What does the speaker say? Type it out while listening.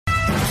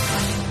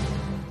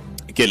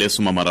ke le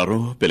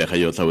sumamararo pele ga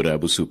yo tlaura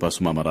bosupa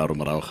sumamararo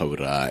morago ga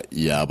ura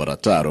ya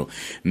barataro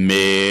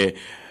me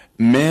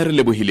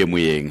Relebogile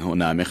Moeng o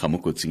na amega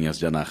mo kotsing ya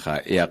sejanaga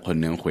e a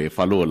kgonneng go e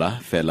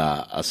falola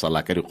fela a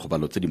sala ka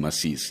dikgobalo tse di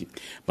masisi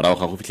morago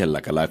ga go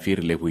fitlhelela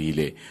kalafi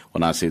Relebogile o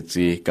na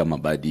setse ka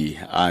mabadi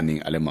a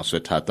neng a le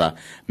maswe thata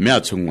mme a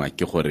tshwengwa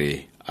ke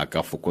gore a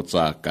ka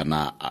fokotsa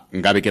kana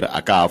nkabe kere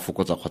a ka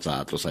fokotsa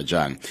kgotsa tlosa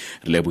jang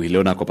Relebogile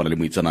o na kopana le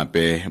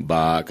moitsanape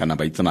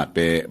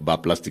ba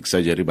plastic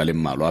surgery ba le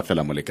mmalwa a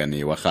fela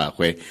molekane wa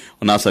gagwe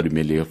o na sa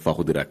dumele fa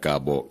go dira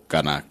kabo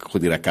kana go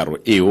dira karo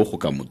eo go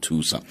ka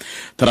mothusa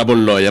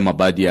tharabollo ya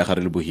mabadi a ga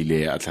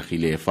Relebogile a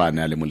tlhagile fa a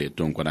ne a le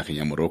moletong kwa nageng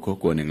ya Morocco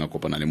ko neng a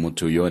kopana le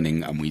motho yo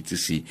neng a mo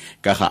itsisi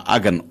ka ga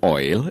argan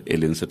oil e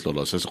leng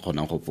setlolo se se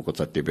kgonang go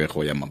fokotsa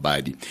tebego ya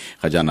mabadi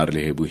ga jaana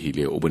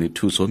Relebogile o bone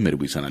thuso mme re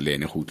buisana le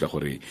ene go utla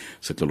gore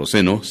setlolo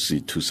seno se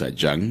thusa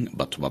jang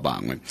batho ba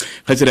bangwe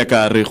ga tsere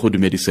ka re go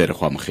dumedise re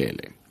go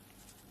amogele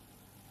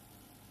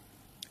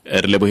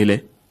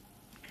Relebogile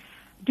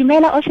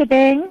Dumela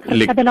Oshebeng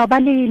ka ba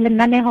le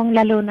lenanehong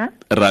la lona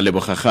ra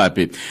leboga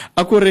gape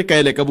a ko re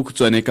kaele ka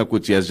bokhutswane ka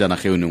kotsi ya jana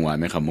ge o neng wa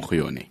amega mo go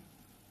yone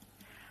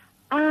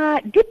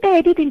di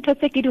pedi dintho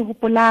tse ke di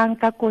hopolang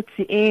ka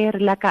kotsi e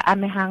re la ka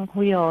amehang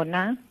ho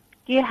yona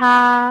ke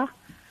ha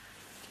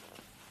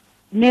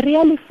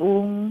Neria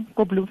Lefung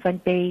ko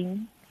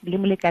Bloemfontein le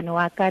molekane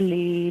wa ka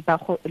le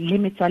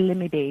metswalle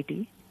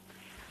mebedi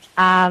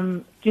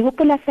ke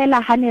hopola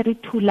fela ha ne re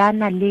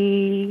thulana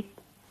le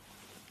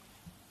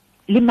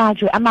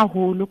majwe a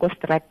maholo ko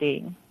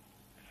strateng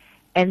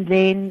and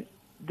then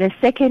the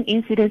second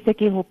incident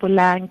ke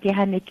hopolang ke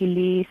ha ne ke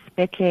le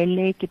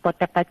sepetlele ke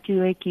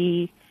potapatiwe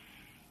ke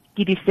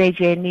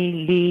di-surgeon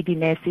le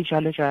di-nurse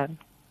jalo jalo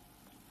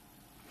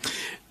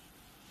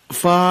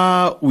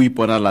fa o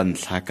ipona la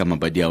ntlha ka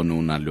mabadi a o ne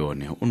o na le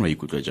one o ne wa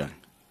ikutlwa jang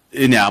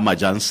e ne ama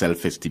jang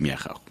self-esteem ya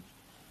gago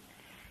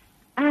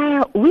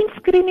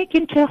windscreen ke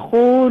ntho e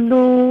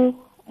kgolo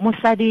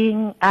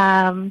mosading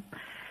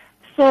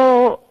so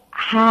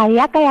ha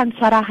ya ka ya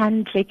ntshwara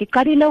hantle ke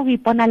qadile ho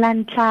ipona la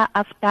ntlha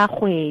after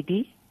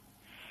kgwedi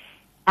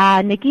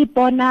ne ke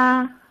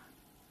ipona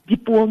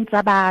dipuong tsa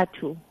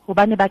batho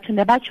hobane batho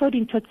ne ba tsho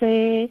dintho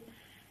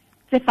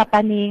tse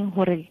fapaneng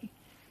hore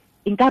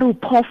inkare o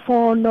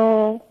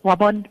phofolo wa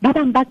bona ba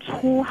bang ba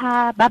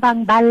tshoha ba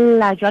bang ba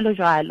lla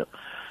jwalo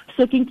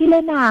so ke nkile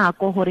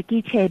nako hore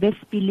ke itshebe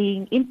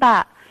spilling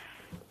empa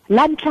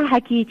la ntlha ha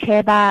ke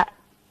itsheba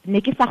ne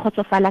ke sa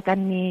kgotsofala ka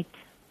nnete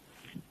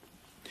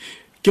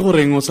ke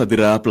goreng o sa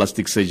dira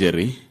plastic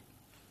surgery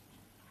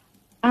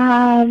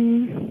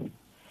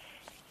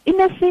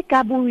ina se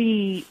ka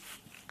bui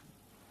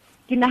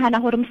ke nahana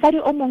hore mosadi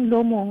o mong le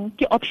o mong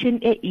ke option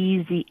e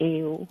easy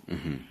eo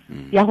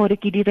ya hore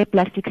ke dire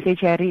plastic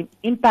surgery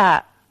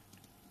empa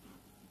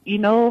you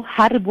know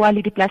ha re bua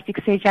le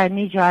di-plastic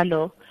surgery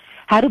jalo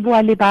ha re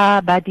bua le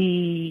ba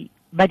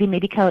di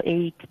medical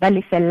aid ba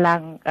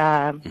lefellang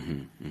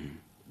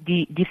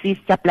di fees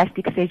tsa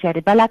plastic surgery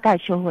ba la ka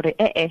tsho hore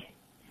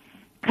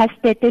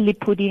castet le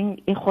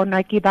pudding e gona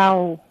ke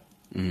bao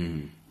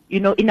you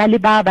know ina le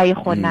ba e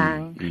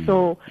gonang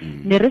so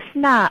ne re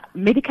sna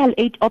medical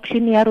aid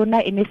option ya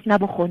rona e ne sna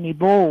bogoni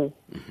bo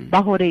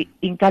ba hore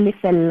inka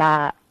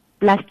lefella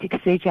plastic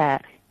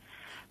surgery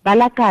ba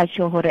la ka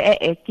tsho hore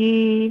ke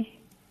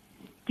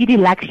di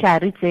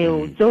luxury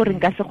tseo re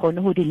nka se gone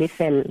ho di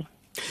lefella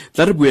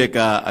tla re bue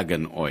ka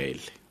argan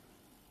oil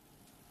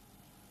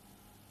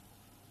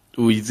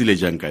o itsile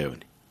jang ka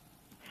yone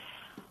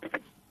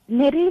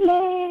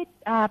nerile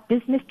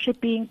business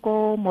tripping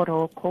ko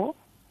Morocco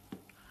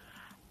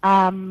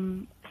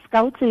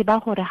scouts ba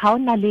hore ha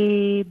ona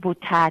le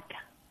bothata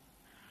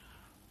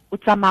o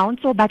tsamaya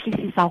ntse o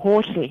batlisisa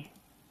hohle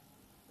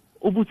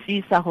o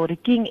butsisa hore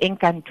king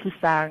enkan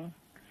thusang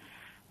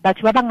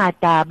batho ba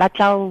bangata ba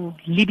tla o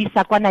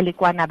libisa kwana le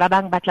kwana ba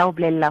bang ba tla o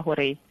bolella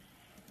hore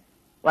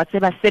wa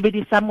tseba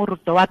sebedisa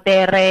moruto wa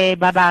pere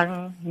ba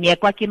bang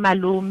nyekwa ke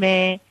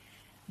malume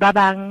ba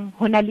bang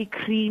hona le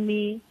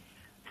creamy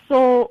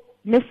so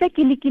ne se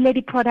ke lekile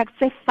di-products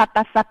tse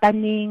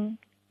fapaneng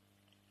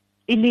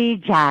e le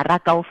jara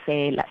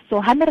kaofela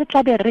so ha ne re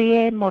tla be re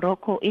ye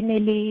Morocco e ne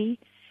le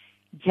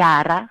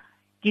jara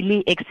ke le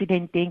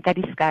accidenteng ka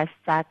discuss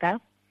tsaka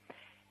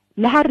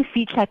le ha re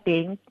fitla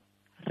teng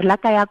re la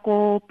ka ya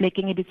ko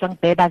plekeng e bitswang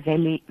Beba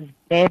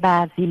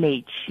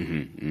village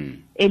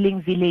e leng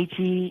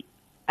village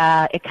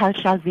a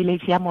cultural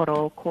village ya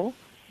Morocco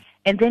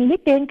and then le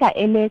teng ka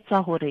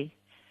eletswa hore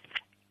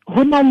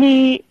hona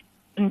le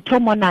ntho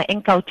mona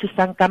enka o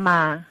thusang ka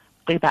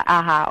maqeba a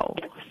hao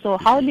so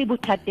ha o le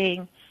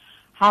bothateng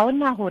ha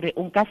ona hore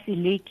o nka se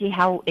leke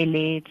ha o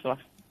eletswa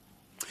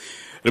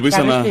re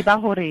buisana ba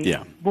hore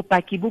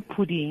bopaki bo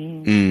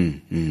phuding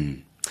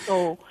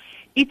so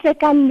itse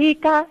ka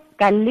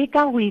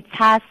leka ho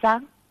itshasa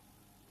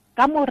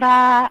ka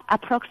mora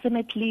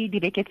approximately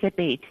dibeke tse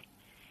pedi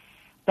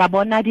ka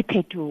bona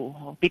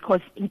diphetoho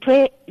because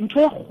ntwe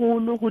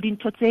kgolo ho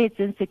dintho tse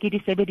tse ke di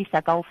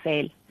sebedisa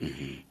kaofela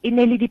e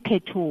ne le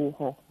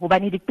diphetoho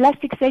hobane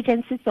di-plastic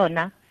surgeons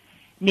tsona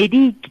ne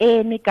di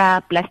kene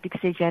ka plastic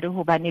surgery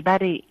hobane ba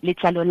re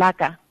letlalo la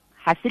ka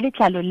ha se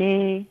letlalo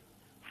le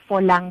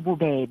folang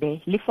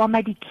bobebe le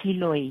forma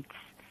di-keloids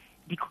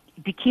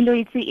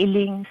di-keloids e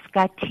leng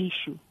scar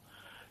tissue.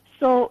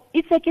 So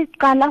itse ke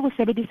qala ho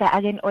sebedisa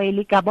argan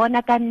oil ka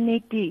bona ka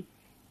nnete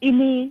e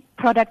le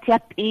product ya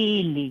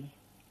pele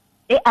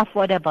e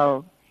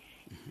affordable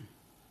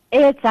e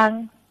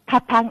etsang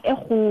phapang e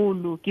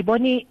kgolo. Ke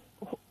bone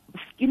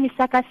skin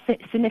sa ka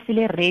se ne se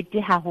le red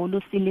haholo,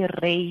 se le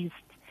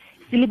raised,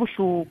 se le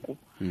bohloko.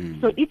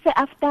 So itse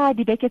after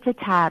dibeke tse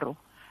tharo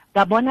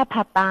ka bona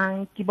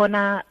phapang, ke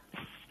bona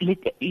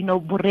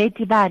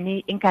boreti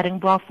bane enkareng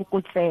bo a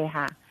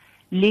fokotseha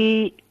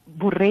le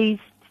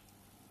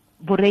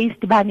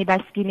bo-raised bane ba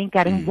skin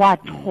enkareng bo a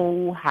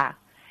theoha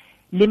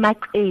le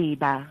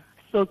maqeba.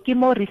 So ke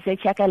mo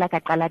research ya ka la ka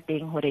qala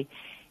teng hore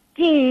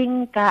ke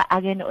eng ka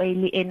argan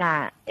oil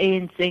ena e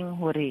entseng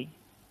hore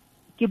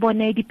ke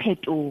bone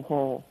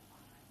diphetoho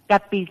ka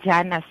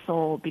pejana.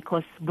 So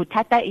because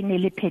bothata e ne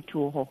le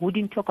phetoho ho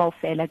dintho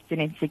kaofela tse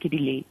neng se ke di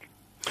leka.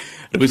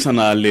 Re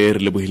buisana le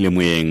Relebogile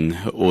Moeng,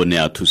 o ne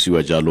a thusiwa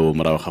jalo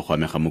morago ga go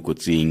amega mo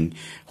kotsing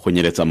go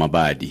nyeletsa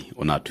mabadi,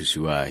 o ne a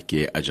thusiwa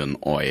ke argan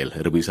oil.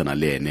 Re buisana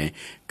le ene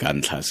ka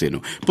ntlha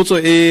seno. Potso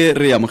e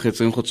re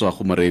amogetseng go tswa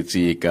go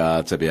moreetsi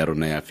ka tsebe ya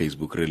rona ya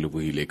Facebook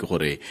Relebogile ke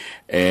gore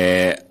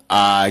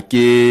a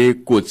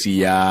ke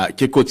kotsi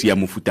ya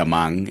mofuta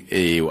mang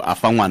a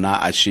fa ngwana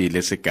a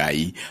shele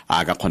sekai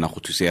a ka kgona go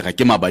thusega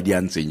ke mabadi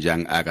a ntseng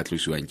jang a ka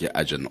tlosiwang ke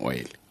argan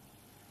oil?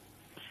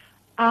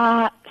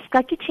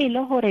 Ska ke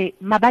tshile hore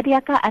mabadi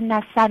a ka a na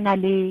sana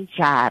le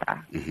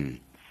jara.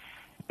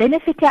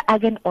 Benefit ya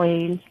argan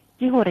oil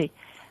ke hore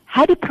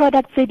ha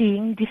di-product tse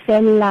ding di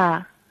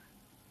fella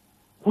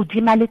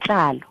hodima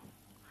letlalo,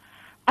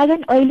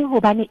 argan oil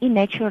hobane e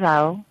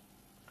natural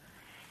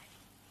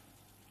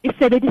e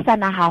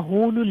sebedisana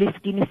haholo le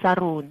skin sa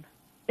rona,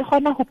 e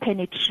kgona ho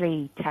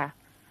penetrate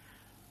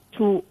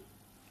to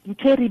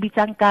ntho e re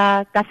bitsang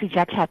ka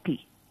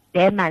sejatlhapi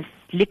dermis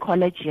le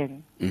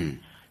collagen.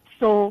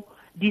 So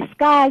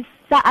di-scars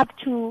sa up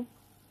to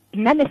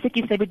nna ne se ke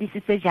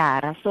sebedisitse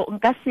jara, so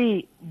nka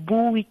se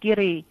bue ke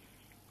re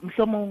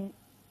mohlomong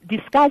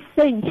di-scars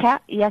se ntjha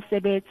ya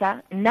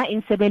sebetsa, nna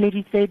e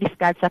nsebeleditse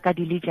di-scars tsa ka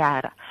di le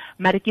jara,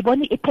 mare ke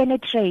bone e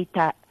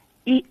penetrata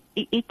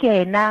e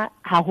kena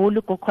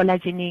haholo ko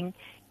collageneng,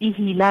 e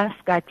hila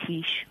scar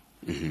tissue.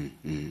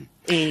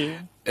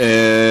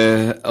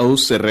 Au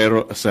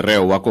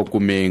sereo wa ko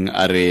Kumeng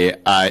a re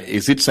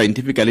is it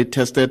scientifically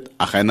tested,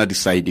 a ga ena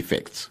di-side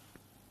effects?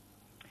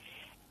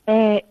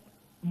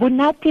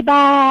 Bonate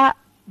ba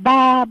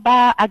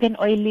argan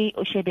oil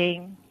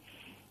Oshebeng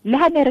le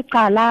ha ne re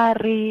qala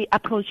re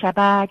approacha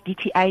ba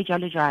DTI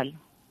jalo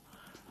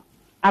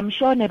I'm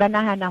sure ne ba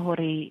nahana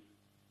hore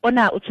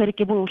ona o tshwere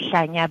ke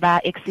bohlanya ba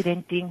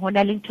accidenting,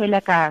 hona le ntho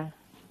la ka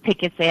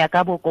pheketseya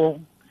ka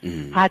bokong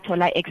ha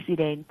thola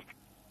accident.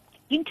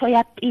 Intho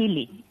ya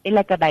pele e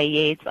la ka ba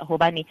etsa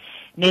hobane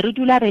ne re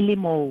dula re le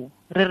moo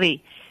re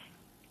re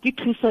ke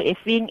thuso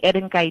efeng e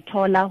re nka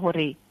ithola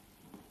hore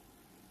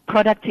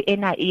product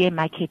ena e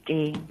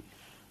marketing.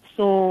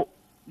 So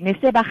ne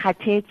se ba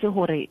kgathetse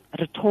hore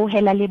re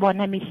thohela le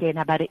bona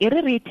mehlena ba re e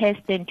re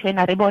teste ntho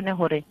ena re bone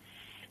hore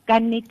ka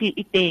nnete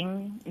e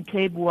teng ntho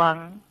e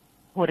buang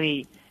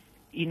hore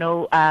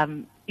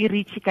e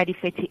reach ka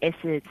di-fatty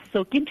acids.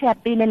 So ke ntho ya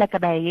pele la ka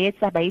ba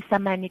etsa ba isa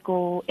mane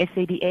ko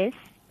SABS,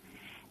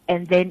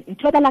 and then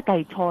ntho ba la ka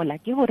ithola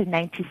ke hore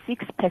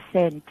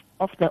 96%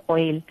 of the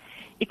oil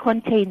e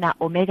container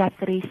omega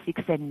 3,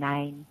 6 and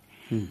 9.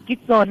 Ke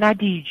tsona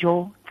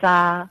dijo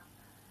tsa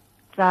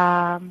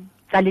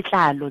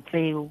letlalo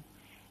tseo,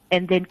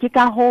 and then ke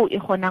ka ho e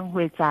kgonang ho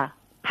etsa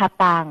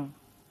phapang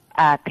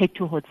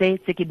phetoho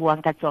tse ke buang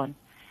ka tsona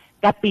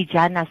ka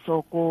pejana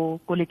so ko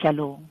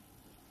letlalong.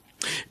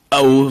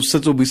 O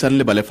setso buisane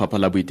le ba lefapha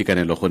la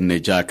boitekanelo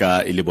gonne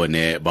jaaka e le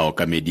bone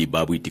baokamedi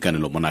ba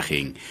boitekanelo mo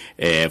nageng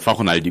fa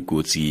go na le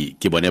dikotsi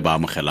ke bone ba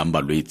amogelang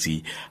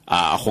balwetsi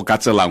a go ka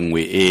tsela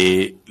nngwe e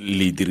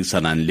le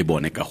dirisanang le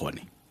bone ka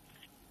gone?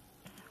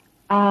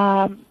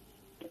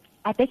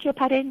 I beg your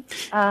pardon,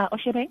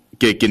 Oshebeng?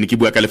 Ke ne ke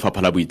bua ka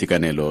lefapha la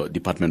boitekanelo,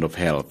 Department of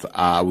Health.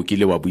 O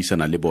kile wa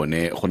buisana le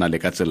bone go na le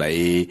ka tsela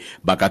e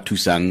ba ka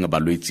thusang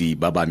balwetsi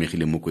ba ba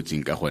amegileng mo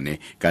kotsing ka gone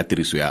ka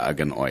tiriso ya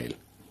argan oil?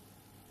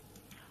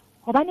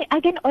 Hobane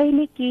argan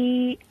oil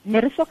ke ne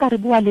re soka re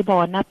bua le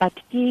bona, but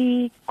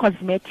ke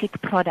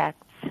cosmetic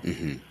products.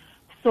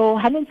 So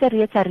ha ntse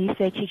re etsa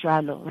research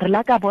jwalo re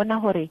la ka bona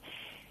hore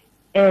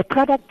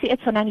product e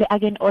tshwanang le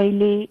argan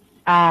oil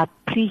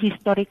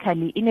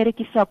prehistorically e ne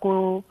rekiswa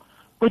ko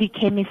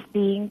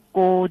di-chemisting,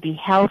 ko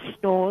di-health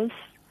stores,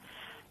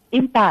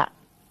 empa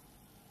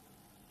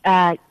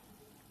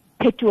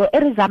phetoho e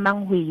re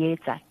zamang ho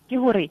etsa ke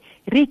hore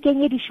re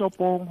kenye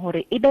di-shopong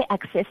hore e be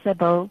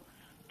accessible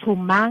to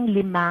mang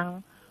le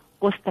mang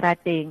ko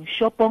strateng,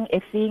 shopong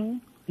efeng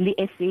le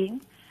efeng.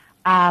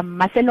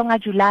 Mafelong a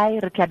July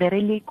re tla be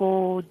re le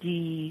ko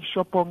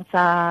di-shopong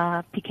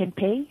tsa Pick n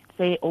Pay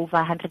tse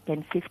over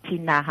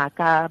 150 naha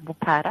ka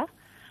bophara.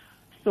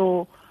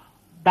 So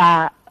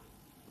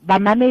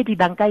bamamedi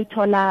ba nka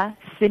ithola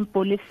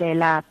simple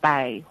fela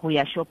by ho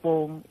ya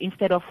shopong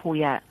instead of ho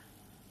ya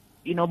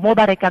mo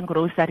ba rekang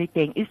grocery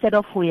teng, instead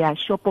of ho ya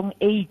shopong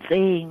e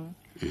itseng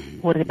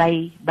hore ba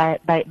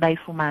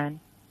ifumane.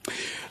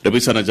 Re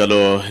buisana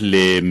jalo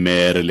le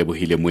Mme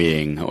Relebogile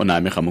Moeng o na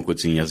amega mo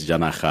kotsing ya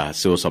sejanaga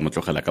seo sa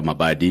motlogela ka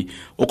mabadi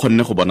o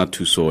kgonne go bona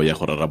thuso ya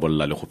go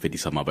rarabolla le go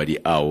fedisa mabadi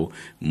ao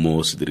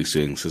mo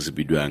sedirisweng se se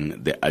bidiwang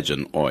the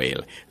Argan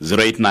Oil.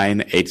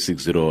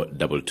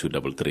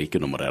 089-860-2233 ke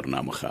nomoro ya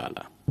rona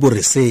mogala.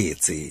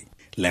 Boresetse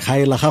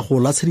legae la gago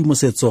la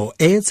tshedimosetso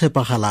e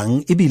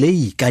tshepagalang ebile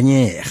e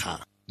ikanyega.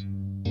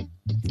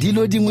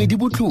 Dilo dingwe di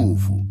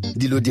botlhofu,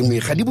 dilo dingwe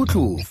ga di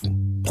botlhofu.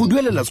 Go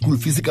duelela school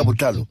fees ka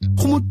botlalo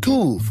go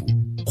motlhofu.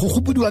 Go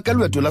gopodiwa ka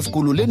loeto la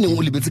sekolo le neng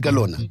o lebetse ka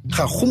lona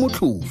ga go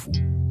motlhofu.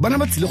 Bana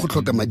ba tsile go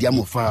tlhoka madi a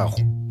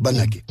mofago.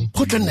 Bangake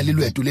go tla nna le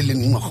loeto le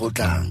lengwe go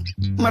tlang.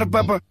 Mara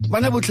papa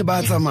bana botlhe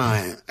ba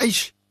tsamaya.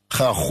 Aish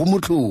ga go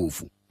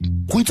motlhofu.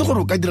 Go itse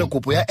gore o ka dira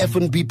kopo ya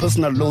FNB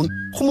personal loan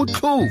go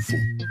motlhofu.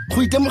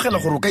 Go itemogela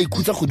gore o ka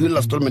ikhutsa go duelela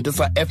installment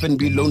sa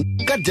FNB loan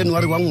ka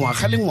January wa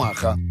ngwaga le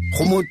ngwaga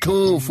go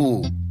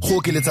motlhofu. Go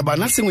okeletsa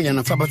bana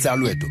sengwenyana fa ba tsaya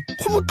loeto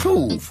go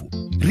motlhofu.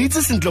 Re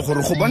itse sentle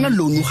gore go bona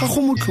loan ga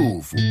go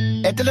motlhofu.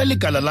 Etela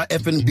lekala la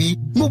FNB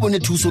mo bone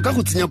thuso ka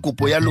go tsenya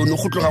kopo ya loan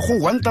go tloga go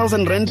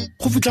 1,000 rand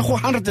go fitlha go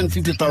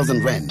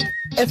 150,000 rand.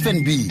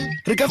 FNB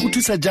re ka go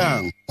thusa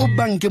jang o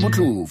banke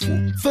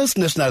botlhofu. First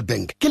National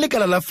Bank ke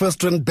lekala la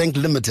First Rand Bank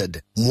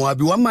Limited,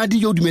 moabi wa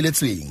madi yo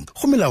dumeletsweng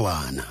go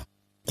melawana.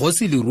 Go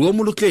se leruo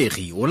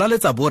molotlegi o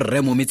laletsa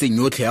borre mo metseng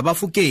yotlhe ya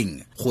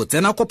Bafokeng go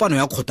tsena kopano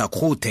ya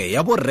kgotakgothe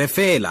ya borre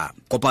fela.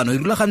 Kopano e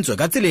rulagantswe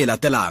ka tsela e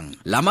latelang: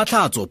 la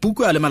matlhatso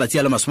puku ya le malatsi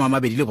a le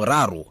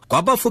 23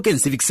 kwa Bafokeng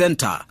Civic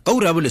Center ka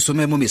ura ya bo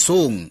 10 mo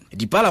mesong.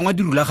 Dipalangwa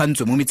di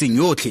rulagantswe mo metseng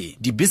yotlhe,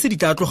 dibese di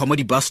tla tloga mo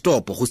di bus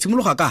stop go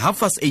simologa ka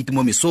 8:30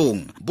 mo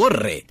mesong.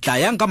 Borre tla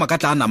yang ka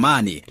makatla a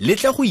namane le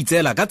tle go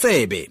itseela ka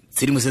tsebe.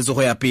 Tshedimosetso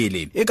go ya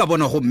pele e ka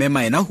bona go Mme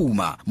Maena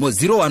Huma mo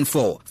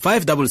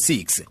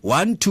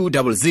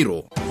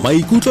 014-566-1200.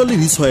 Maikutlo le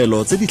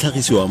ditshwaelo tse di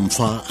tlhagisiwang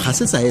fa ga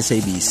se tsa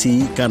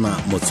SABC kana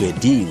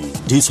Motsweding.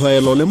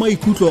 Ditshwaelo le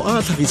maikutlo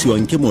a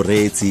tlhagisiwang ke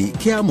moreetsi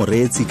ke a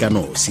moreetsi ka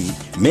nosi,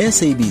 mme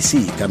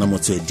SABC kana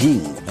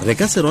Motsweding re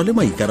ka se rwale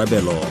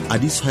maikarabelo a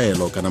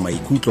ditshwaelo kana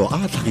maikutlo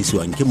a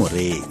tlhagisiwang ke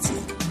moreetsi.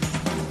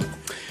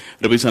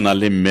 Re buisana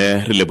le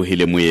Mme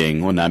Relebogile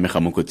Moeng o na amega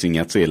mo kotsing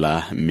ya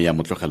tsela mme ya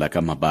motlogela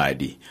ka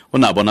mabadi. O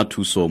na bona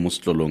thuso mo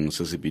setlolong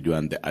se se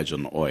bidiwang the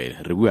Argan Oil.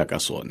 Re bua ka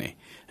sone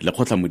le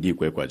khotla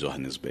modikwe kwa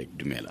Johannesburg.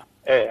 Dumela.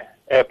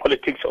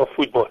 Politics of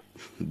football.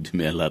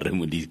 Dumela re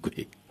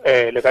modikwe.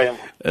 Le ka yamo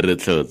re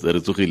tlotse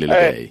re tsogile le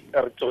kae?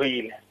 Re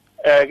tsogile.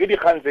 Ke di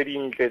kgantse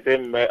dintle tse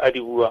mme a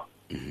di bua.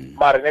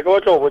 Mara ne ke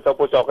batla go botsa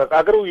potso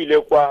ka re o ile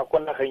kwa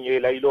nageng e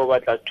la ile o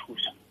batla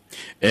thusa.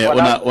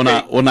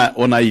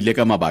 ona ile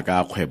ka mabaka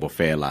a kgwebo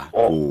fela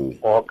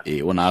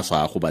ona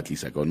sa go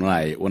batlisa ka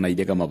ona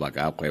ile ka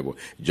mabaka a kgwebo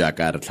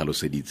jaaka re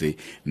tlhaloseditse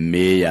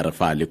mme ya re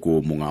fa le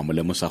ko monga mo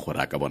le mosa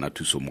gore a ka bona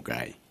thuso mo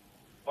kae.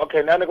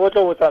 Okay, nna ne ke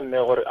batla go tsa mme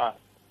gore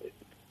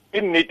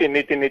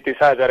nnete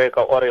sa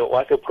jareka ore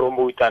wa se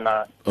promote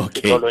na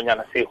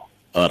tolonyana seo.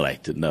 All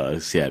right, no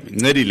siame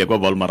ngedile kwa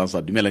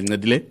Balmarasa. Dumela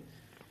ngedile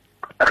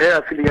ge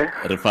a file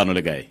re fano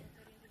le kae?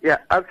 Ya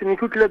a tsini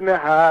kutle me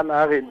ha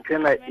na re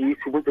ntena e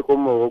subutse ko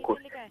Morocco.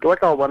 Ke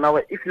batla go bona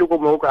gore if le ko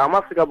Morocco a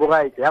Afrika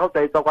Borwa ya go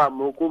tsaitsa kwa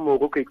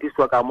Morocco e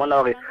tiswa ka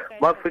mona gore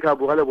mo Afrika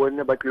Borwa le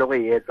bone ba tlile go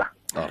etsa.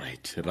 All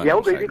right, ya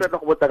o be di ka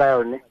go botsa ka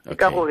yone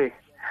ka gore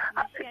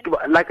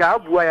la ka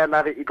bua ya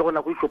na re e tlo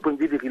na go shopong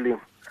di dirileng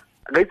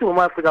ga itse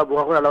mo Afrika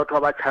Borwa go na le batho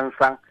ba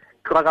chansang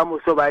tloga ka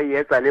moso ba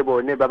etsa le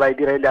bone ba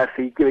direla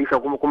fake ba isa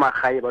go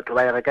magae batho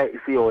ba reka e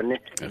se yone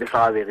le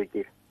sa ba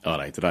berekile. All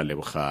right, ra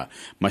leboga.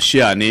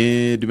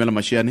 Mashiane, dumela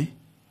Mashiane.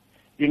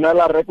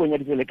 Dinala re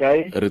Koonyaditse le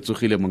kae? Re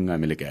tsogile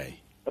mongame le kae?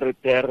 Re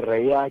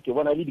terre ya ke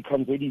bona le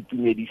dikgang tse di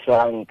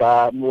itumedisang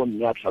ka mo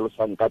nya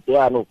tlhalosang ka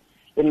teano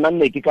e nna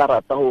nne ke ka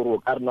rata gore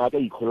ka rena ka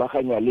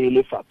ikgolaganya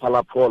le lefapha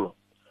la pholo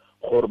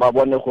gore ba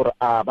bone gore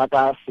a ba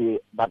ka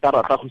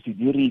rata go se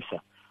dirisa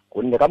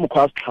gonne ka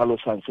mokgwa se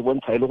tlhalosang se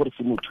bontsha ile gore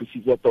se mo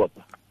thusitse tota.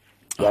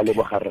 Ya le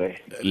bogarre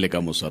le ka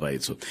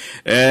mosaraitso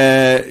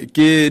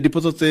ke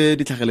dipotso tse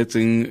di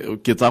tlhageletseng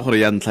ke tsa gore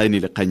ya ntlha ene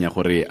le kganya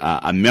gore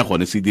a mme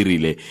gone se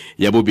dirile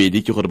ya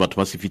bobedi ke gore batho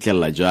ba se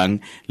fitlhella jang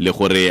le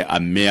gore a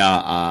mme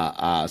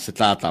a se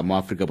tlatla mo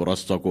Afrika Borwa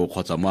se tswako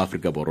kgotsa mo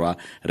Afrika Borwa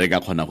re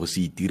ka kgona go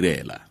se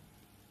itirela.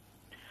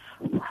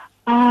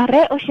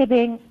 Re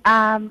Oshebeng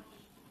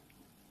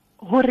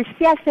gore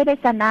se a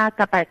sebetsa na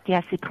kapa ke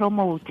a se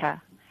promoter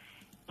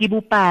ke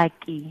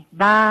bopaki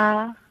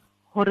ba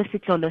gore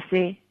setlolo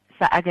se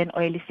sa Argan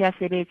Oil se a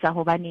sebetsa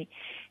hobane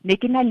ne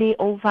ke na le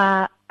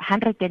over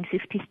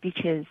 150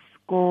 stitches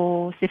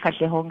ko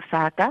sefatlhegong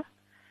saka,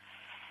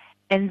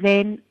 and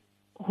then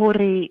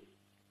hore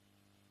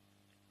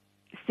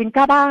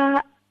sinka ba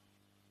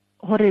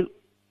hore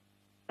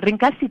re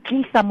nka se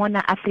tlisa mona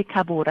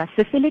Afrika Borwa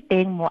se se le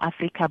teng mo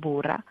Afrika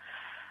Borwa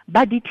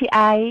ba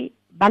DTI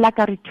ba la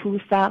ka re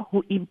thusa ho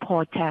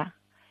importer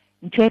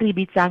ntho e re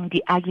bitsang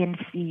di-agen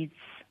seeds.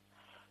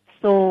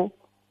 So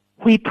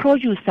re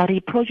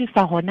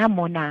producer hona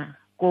mona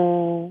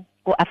ko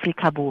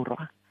Afrika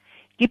Borwa.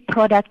 Ke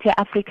product ya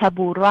Afrika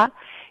Borwa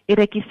e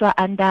rekiswa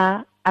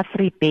under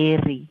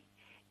Afriberry.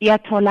 E a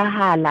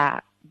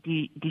tholahala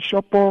di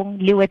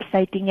shopong le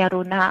websiteng ya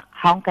rona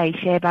ha nka e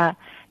sheba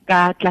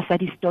ka tlasa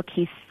di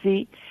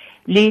stockists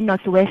le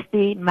Northwest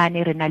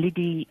mane re na le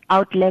di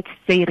outlets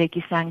tse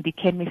rekisang di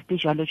chemist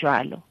jwalo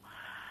jwalo.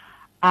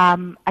 A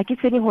ke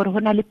tsebe hore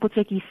hona le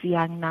potso ke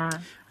siang na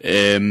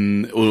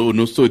o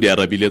no sto di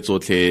arabile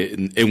tsotlhe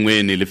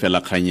engwe ne le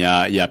fela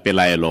khanya ya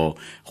pelaelo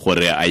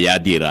gore a ya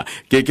dira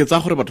ke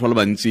tsa gore batho ba le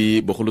bantsi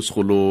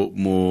bogolosegolo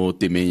mo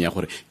temeng ya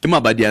gore ke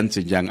mabadi a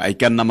ntse jang a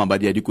ka nna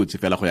mabadi a dikotsi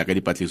fela go ya ka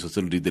dipatliso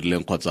tse di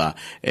dirileng kgotsa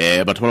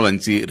batho ba le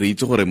bantsi re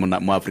itse gore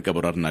mo Afrika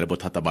Borwa re na le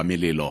bothata ba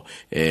melelo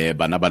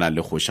bana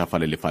le go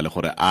shafale le fale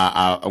gore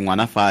a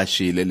ngwana fa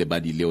shile le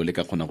badile o le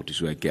ka khona go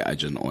tisiwa ke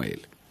argan oil.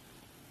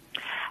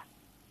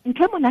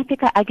 Ntho monate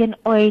ka argan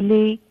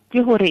oil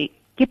ke hore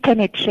ke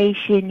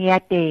penetration ya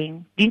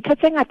teng. Dintho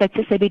tse ngata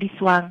tse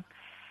sebediswang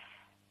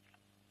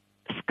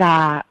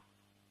ska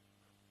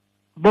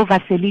bo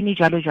vaseline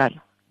jalo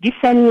di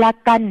fella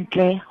ka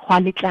ntle gwa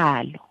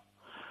letlalo.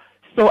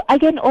 So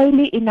argan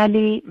oil e na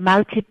le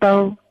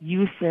multiple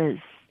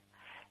uses.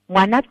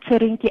 Ngwana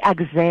tshwereng ke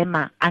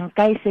eczema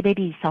anka e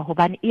sebedisa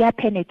hobane e a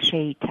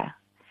penetrator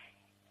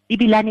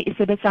ebilane e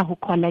sebetsa ho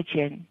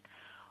collagen.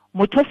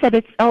 Motho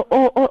sebetsa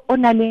o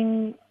na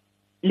leng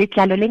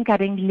letlalo le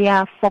nkareng le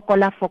a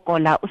fokola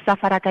o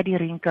safara ka di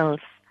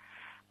wrinkles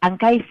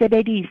anka e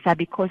sebedisa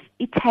because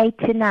e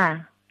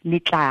tightena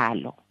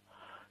letlalo.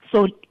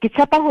 So ke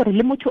tshepa hore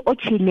le motho o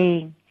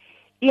chileng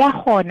e a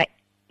gona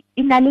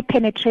e na le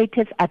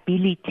penetrative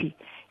ability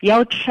ya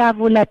o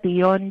travel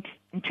beyond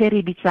ntho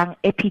re bitsang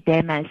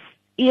epidermis.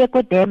 E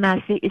ko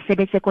dermis e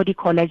sebetse ko di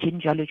collagen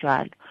jalo.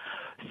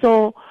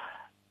 So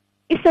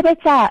e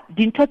sebetsa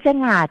dintho tse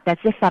ngata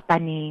tse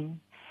fapaneng.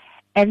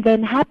 And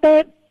then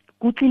hape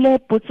kutlile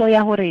potso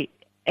ya hore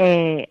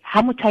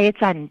ha motho a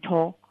etsa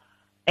ntho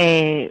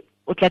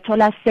o tla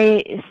thola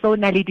so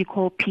na le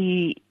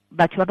di-copy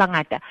batho ba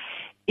bangata.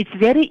 It's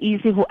very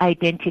easy to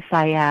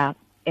identify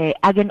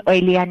argan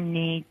oil ya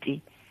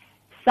nnete.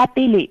 Sa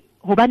pele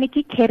hobane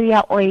ke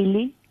carrier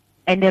oil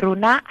and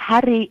rona ha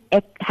re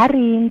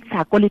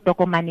ntsha ko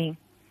letokomaneng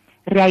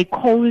re a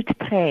cold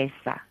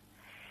presser.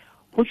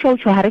 Ho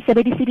tsho ha re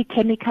sebedise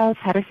di-chemicals,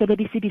 ha re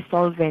sebedise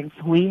di-solvents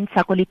ho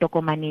ntsha ko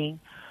letokomaneng.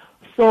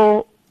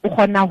 So o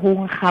kgona ho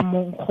nkga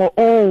monkgo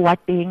o wa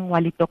teng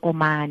wa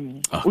letokomane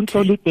o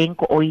ntse le teng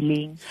ko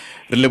oiling.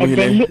 And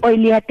then le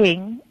oil ya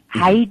teng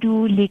ha e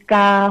dule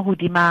ka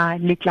hodima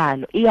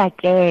letlalo e a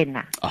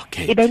kena.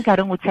 E ben ka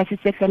reng o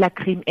tshasitse fela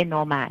cream e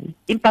normal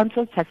empa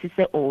ntse o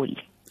tshasitse oil.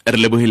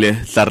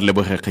 Relebogile tla re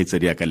leboge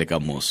kgaitsedi ya ka le ka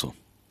moso.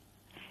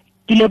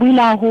 Ke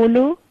lebohile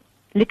haholo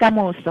le ka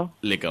moso.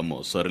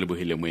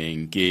 Relebogile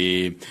Moeng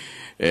ke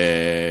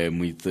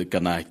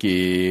moitsekana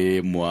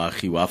ke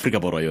moagi wa Afrika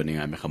Borwa yone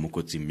a mega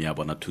mokotsing ya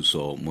bona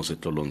thuso mo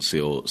setlolong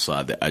seo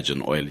sa the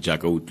argan oil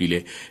jaaka o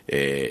tlile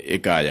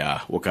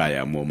o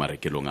kaya mo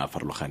marekelong a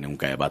farologaneng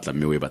ka ya batla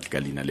mme o batla ka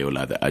leina leo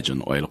la the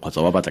argan oil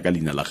kgotsa wa batla ka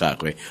leina la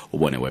gagwe o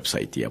bone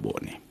website ya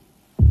bone.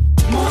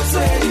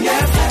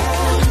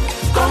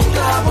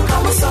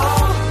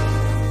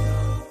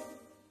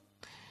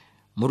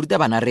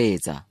 Morutabana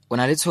reetsa o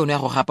na le tshono ya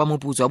go gapa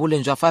moputso wa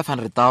boleng jwa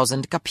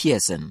 500,000 ka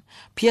Puisano.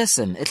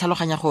 Puisano e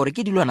tlhaloganya gore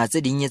ke dilwana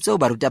tse dinnye tseo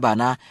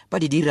barutabana ba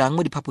di dirang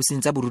mo diphaposing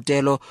tsa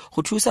borutelo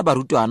go thusa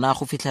barutwana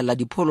go fitlhelela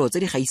dipholo tse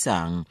di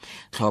gaisang.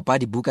 Tlhopha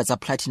dibuka tsa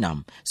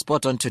Platinum,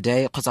 Spot on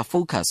Today kgotsa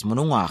Focus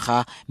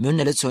monongwaga mme o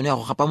nne le tshono ya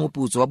go gapa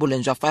moputso wa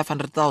boleng jwa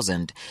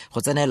 500,000.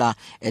 Go tsenela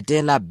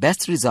etela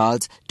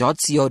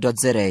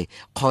bestresults.co.za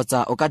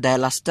kgotsa o ka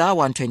diala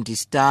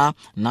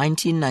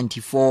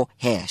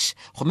 *120*1994#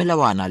 go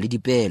melawana le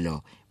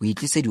dipelo. O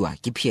itlisediwa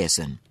ke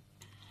Puisano.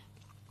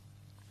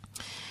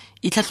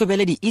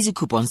 Itlhatlhobele di-easy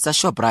coupons tsa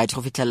Shoprite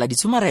go fitlhelela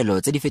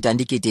ditshomarelo tse di fetang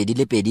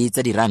R2,000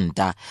 tsa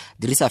diranta.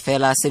 Dirisa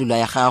fela selula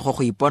ya gago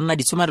go iponna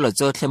ditshomarelo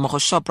tsotlhe mo go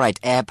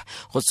Shoprite app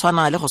go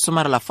tshwana le go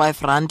somarela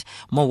R5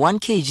 mo 1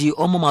 kg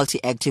o mo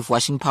multi-active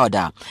washing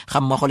powder ga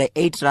mmogo le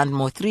R8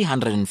 mo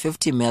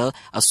 350ml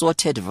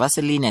assorted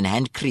Vaseline and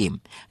hand cream.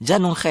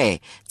 Jaanong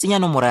tsenya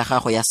nomoro ya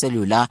gago ya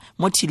selula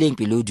mo thileng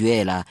pele o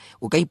duela.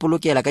 O ka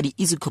ipolokela ka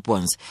di-easy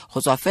coupons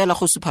go tswa fela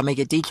go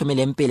supermarket e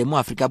tlhomeleng pele mo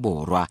Afrika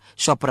Borwa.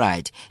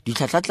 Shoprite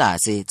ditlhwatlhwa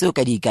tse o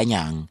ka di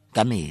ikanyang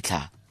ka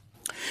metlha.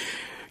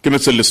 Ke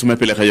metswe le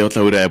somepele ga yo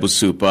tlaura ya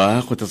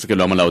bosupa go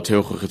tsetsekelo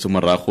molaotheo go getse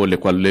morago le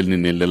kwa le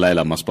nne le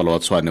laela masepala wa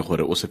Tshwane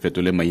gore o se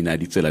fetole maina a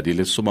ditsela di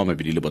le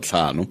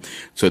 25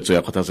 tshwetso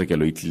ya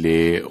kgothatsekelo e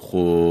tlile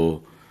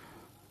go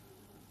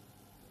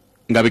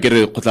ngabe ke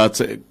re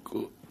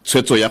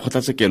tshwetso ya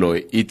kgothatsekelo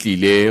e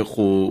tlile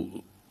go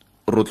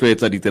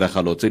rotloetsa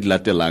ditiragalo tse di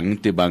latelang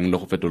tebang le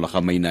go fetola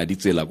ga maina a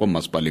ditsela kwa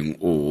masepaleng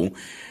o.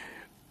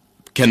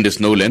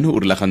 Candice Nolan o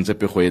rulagantse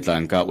pego e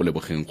tlang ka o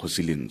lebogeng go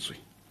silentswe.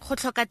 Go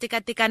tlhoka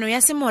tekatekano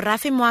ya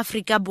semorafe mo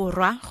Afrika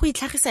Borwa go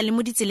itlhagisa le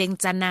mo ditseleng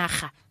tsa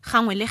naga.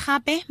 Gangwe le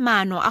gape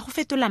maano a go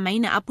fetola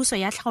maina a puso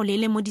ya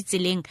tlhaolele mo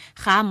ditseleng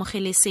ga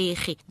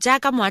amogelesege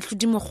jaaka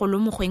moatlhodi mogolo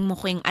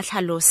Moeng a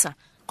tlhalosa.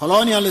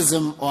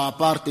 Colonialism or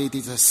apartheid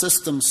is a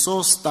system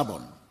so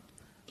stubborn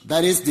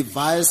that its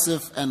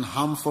divisive and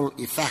harmful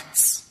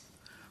effects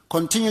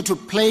continue to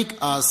plague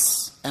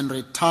us and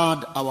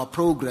retard our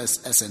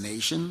progress as a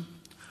nation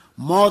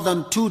more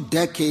than 2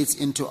 decades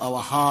into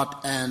our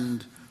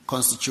hard-earned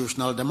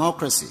constitutional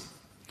democracy.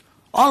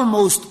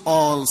 Almost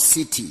all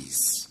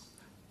cities,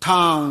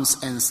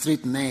 towns, and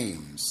street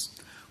names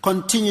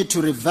continue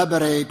to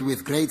reverberate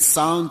with great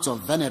sounds of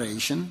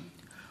veneration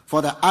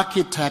for the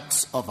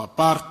architects of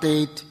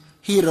apartheid,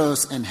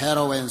 heroes and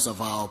heroines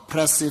of our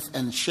oppressive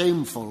and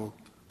shameful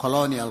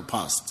colonial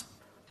past.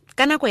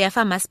 Ka nako ya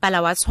fa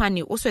masepala wa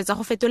Tshwane o swetsa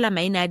go fetola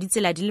maina a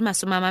ditsela di le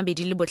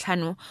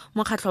 25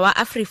 mokgatlho wa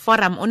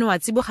AfriForum o ne wa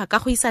tsiboga ka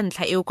go isa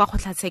ntlha eo kwa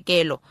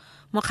kgotlatshekelo.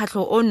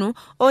 Mokgatlho ono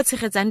o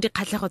tshegetsang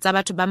dikgatlhego tsa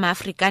batho ba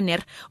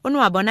maAfrikaner o ne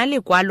wa bona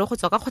lekwalo go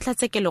tswa ka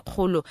kgotlatshekelo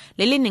kgolo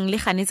le le neng le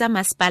ganetsa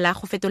masepala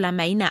go fetola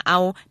maina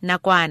ao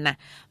nakwana.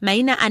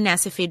 Maina a ne a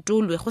se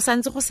fetolwe go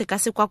santse go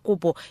sekasekwa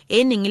kopo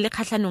e neng le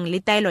kgatlhanong le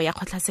taelo ya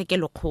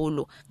kgotlatshekelo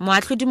kgolo.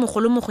 Moatlhodi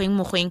mogolo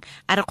Moeng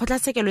a re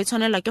kgotlatshekelo e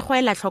tshwanelwa ke go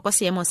ela tlhoko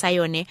seemo sa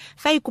yone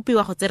fa e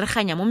kopiwa go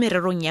tsereganya mo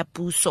mererong ya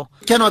puso.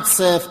 Cannot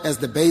serve as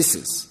the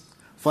basis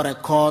for a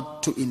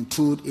court to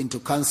intrude into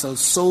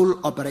council's sole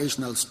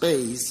operational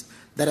space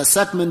that a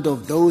segment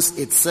of those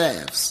it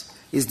serves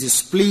is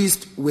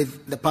displeased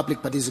with the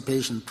public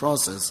participation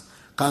process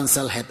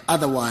council had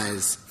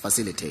otherwise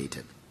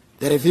facilitated.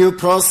 The review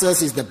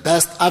process is the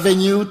best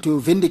avenue to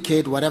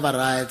vindicate whatever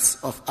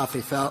rights of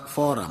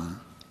AfriForum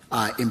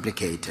are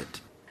implicated.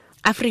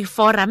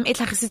 AfriForum e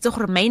tlhagisitse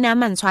gore maina a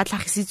mantsho a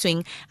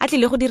tlhagisitsweng a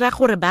tlile go dira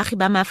gore baagi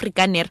ba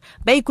maAfrikaner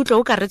ba ikutlwe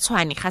o ka re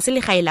Tshwane ga se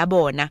legae la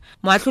bona.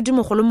 Moatlhodi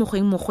mogolo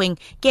Moeng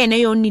ke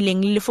ene yo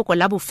nnileng le lefoko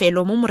la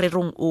bofelo mo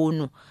morerong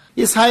ono.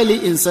 Is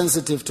highly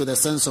insensitive to the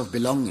sense of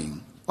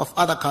belonging of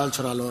other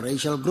cultural or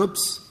racial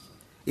groups.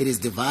 It is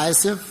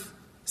divisive,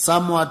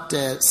 somewhat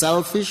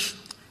selfish,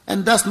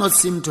 and does not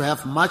seem to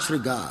have much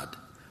regard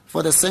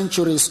for the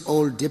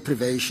centuries-old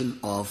deprivation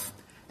of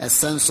a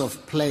sense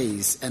of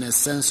place and a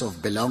sense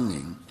of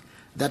belonging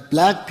that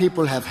black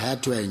people have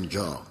had to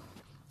endure.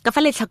 Ka fa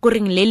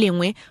letlhakoreng le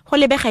lengwe go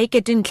lebega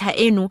ikete ntlha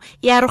eno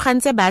e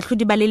arogantse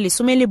baatlhodi ba le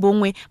 11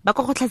 ba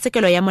go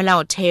kgotlatshekelo ya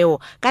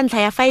molaotheo ka ntlha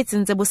ya fa e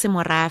tsentse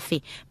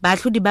bosemorafe.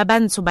 Baatlhodi ba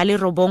bantsho ba le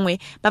 9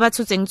 ba ba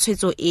tshotseng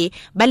tshwetso e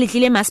ba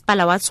letlile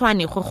masepala wa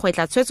Tshwane go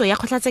gwetla tshwetso ya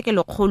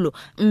kgotlatshekelo kgolo,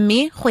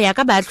 mme go ya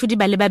ka baatlhodi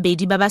ba le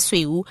 2 ba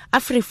basweu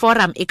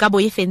AfriForum e ka bo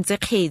e fentse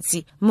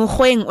kgetsi.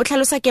 Moeng o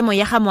tlhalosa kemo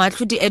ya ga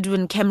moatlhodi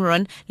Edwin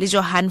Cameron le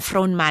Johan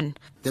Froneman.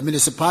 The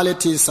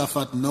municipality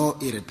suffered no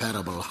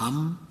irreparable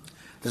harm.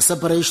 The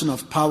separation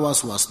of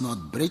powers was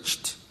not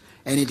breached,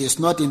 and it is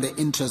not in the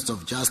interest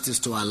of justice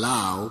to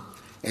allow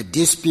a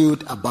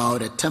dispute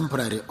about a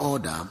temporary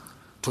order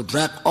to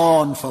drag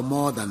on for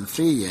more than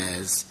 3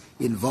 years,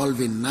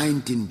 involving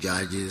 19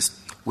 judges,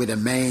 with the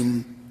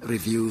main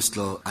review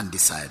still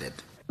undecided.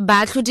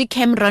 Baatlhodi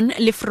Cameron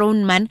le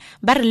Froneman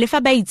ba re le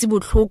fa ba itse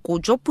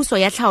botlhoko jo puso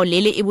ya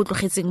tlhaolele e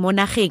botlogetseng mo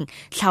nageng,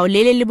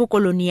 tlhaolele le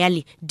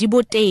bokoloniale di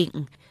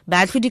boteng.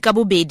 Baatlhodi ka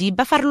bobedi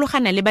ba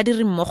farologana le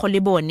badiri mmogo le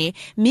bone,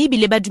 mme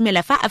ebile ba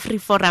dumela fa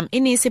AfriForum e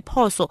ne se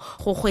phoso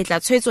go gwetla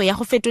tshwetso ya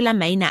go fetola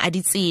maina a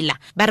ditsela.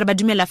 Ba re ba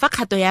dumela fa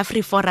kgato ya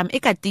AfriForum e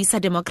ka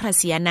tiisa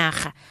demokrasi ya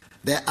naga.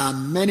 There are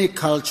many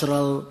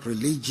cultural,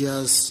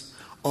 religious,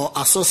 or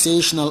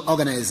associational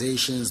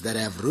organizations that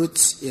have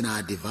roots in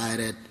our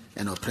divided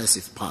and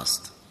oppressive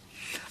past.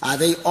 Are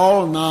they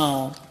all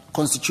now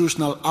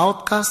constitutional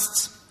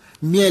outcasts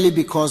merely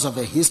because of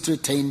a history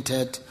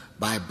tainted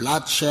by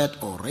bloodshed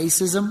or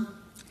racism?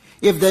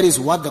 If that is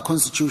what the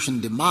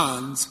Constitution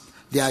demands,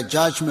 their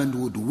judgment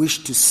would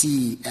wish to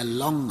see a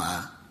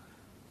longer,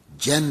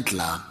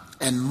 gentler,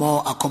 and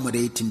more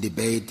accommodating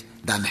debate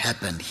than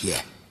happened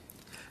here.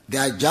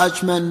 Their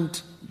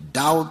judgment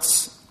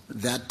doubts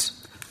that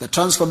the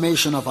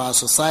transformation of our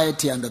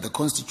society under the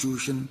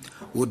Constitution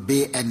would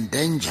be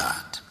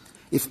endangered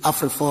if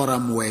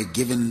AfriForum were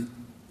given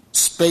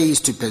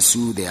space to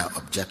pursue their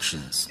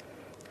objections.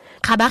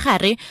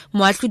 Khabagare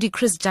moatlhodi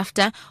Chris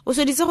Jafta o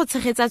sweditse go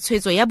tshegetsa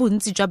tshwetso ya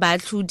bontsi jwa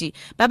baatlhodi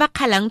ba ba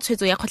kgalang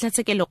tshwetso ya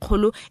kgotlatshekelo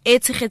kgolo e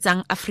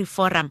tshegetsang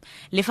AfriForum.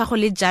 Le fa go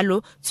le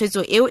jalo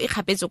tshwetso eo e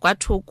gapetswe kwa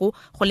thoko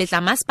go letla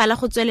masepala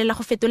go tswelela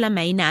go fetola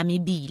maina a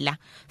mebila.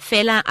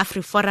 Fela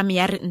AfriForum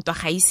ya re ntwa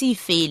ga ise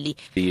fele.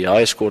 The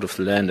highest court of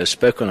the land has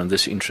spoken on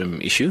this interim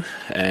issue,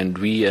 and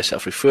we as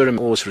AfriForum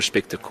always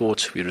respect the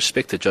courts, we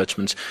respect the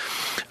judgments.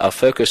 Our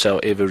focus,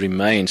 however,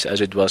 remains,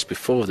 as it was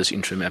before this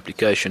interim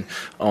application,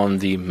 on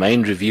the main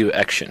review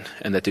action,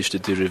 and that is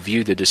to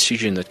review the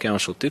decision that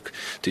council took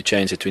to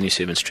change the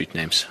 27 street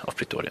names of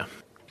Pretoria.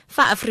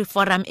 Fa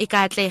AfriForum e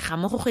ka atlega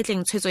mo go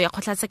gwetleng tshwetso ya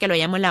kgotlatshekelo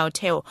ya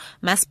molaotheo,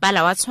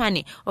 masepala wa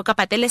Tshwane o ka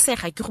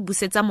patelesega ke go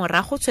busetsa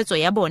morago tshwetso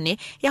ya bone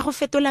ya go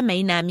fetola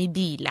maina a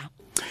mebila.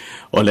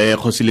 ole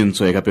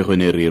kgosilentswe ka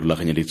pegone re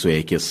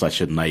rulaganyeditswe ke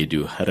Sachin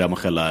Naidu re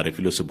amogela re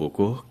filo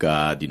seboko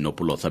ka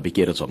dinopolo tsa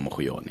beke re tswang mo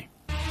go yone.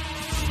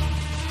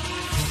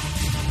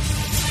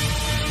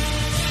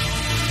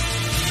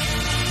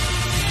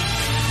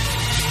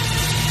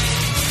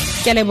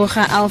 Ke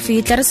leboga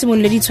Alfie tla re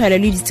simolole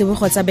ditshwaelo le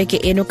ditsebogo tsa beke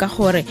eno ka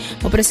gore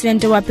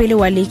moporesidente wa pele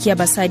wa leki ya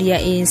basadi ya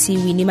ANC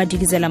Winnie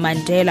Madikizela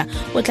Mandela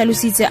o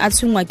tlhalositse a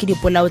tshwengwa ke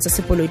dipolao tsa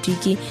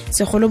sepolotiki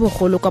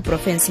segolobogolo kwa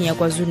porofenseng ya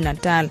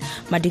KwaZulu-Natal.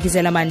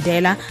 Madikizela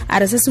Mandela a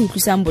re se se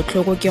utlwisang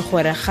botlhoko ke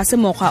gore ga se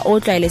mokgwa o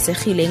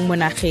tlwaelesegileng mo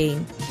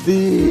nageng.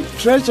 The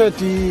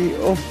tragedy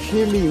of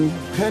killing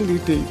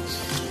candidates,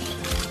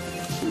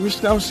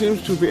 which now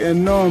seems to be a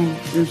norm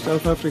in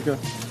South Africa,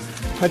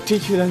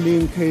 particularly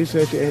in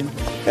KZN.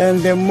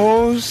 And the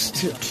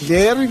most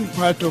glaring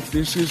part of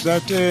this is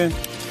that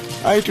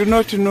I do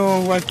not know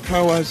what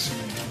cowards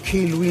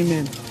kill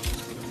women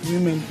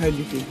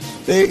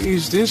candidates. There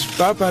is this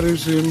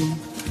barbarism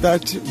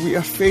that we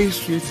are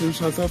faced with in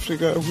South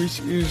Africa,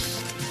 which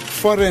is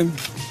foreign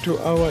to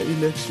our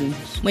elections.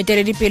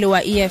 Moeteledipele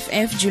wa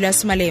EFF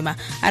Julius Malema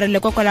a re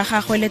lekoko la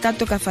gagwe le tla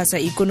tokafatsa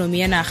ikonomi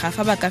ya naga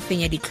fa ba ka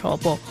fenya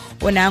ditlhopho.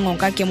 O ne a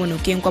ngonka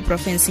kemonokeng kwa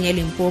porofenseng ya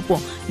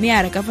Limpopo mme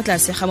a re ka fa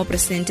tlase ga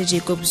moporesidente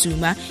Jacob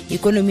Zuma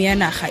ikonomi ya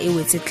naga e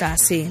wetse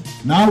tlase.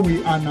 Now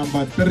we are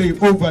number 3,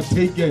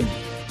 overtaken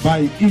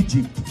by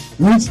Egypt,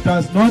 which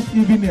does not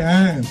even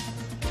have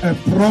a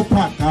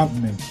proper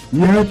government.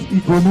 Yet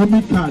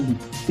economically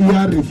we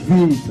are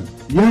refused.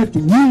 Yet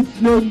we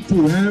claim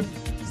to have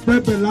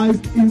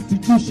stabilized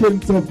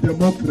institutions of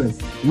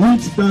democracy,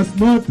 which does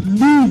not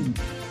lead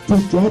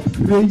to job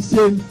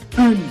creation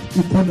and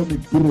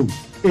economic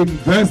growth.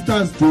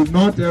 Investors do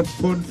not have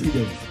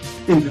confidence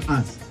in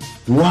us.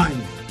 Why?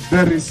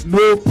 There is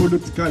no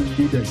political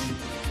leadership.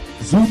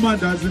 Zuma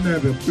doesn't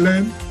have a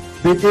plan.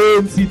 The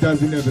ANC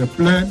doesn't have a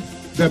plan.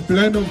 The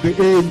plan of the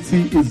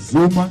ANC is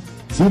Zuma.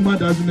 Zuma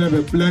doesn't have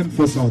a plan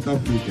for South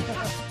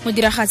Africa.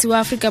 Modiragatsi wa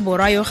Afrika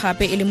Borwa yo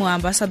gape e le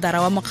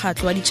moambasadara wa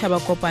mokgatlho wa ditšhaba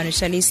kopano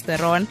Charles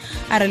Theron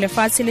a re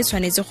lefatshe le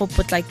tshwanetse go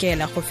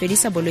potlakela go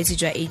fedisa bolwetse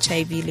jwa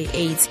HIV le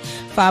AIDS.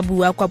 Fa a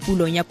bua kwa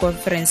pulong ya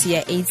conference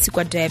ya AIDS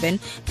kwa Durban,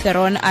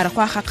 Theron a re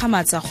go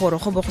gakgamatsa gore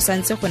go bo go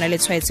santse go na le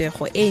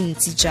tshwaetsego e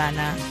ntsi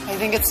jana. I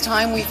think it's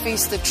time we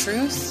face the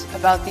truth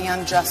about the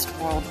unjust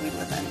world we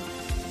live in.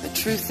 The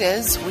truth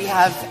is we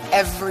have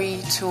every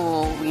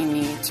tool we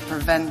need to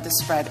prevent the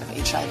spread of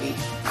HIV.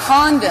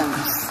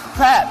 Condoms,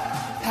 PrEP,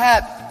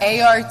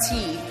 ART,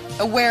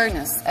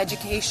 awareness,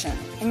 education.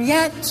 And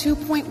yet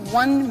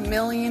 2.1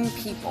 million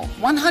people,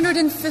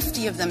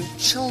 150 of them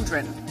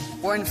children,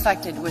 were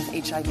infected with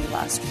HIV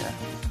last year.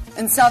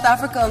 In South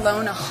Africa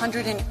alone,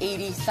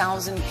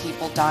 180,000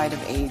 people died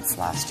of AIDS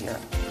last year.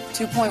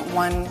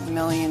 2.1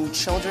 million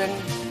children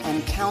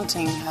and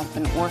counting have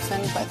been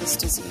orphaned by this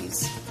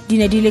disease. Di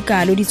ne di le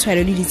kalo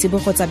ditshwaelo le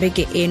ditsebogo tsa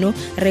beke eno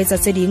re etsa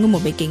tse dingwe mo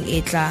bekeng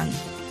e tlang.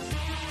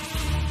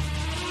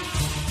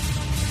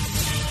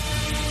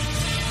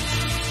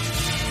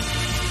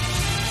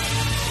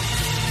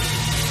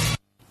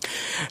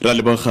 Ra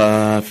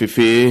leboga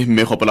Fifi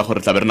mme gopola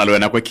gore tla berena le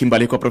wena kwa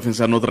Kimberley kwa province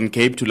ya Northern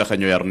Cape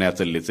thulaganyo ya rona ya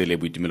tselletse le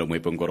boitumelo mo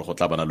ipeng gore go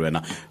tla bana le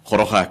wena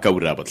goroga ka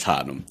ura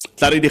botlhano.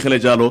 Tla re digele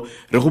jalo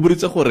re go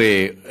buritse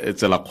gore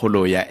tsela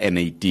kgolo ya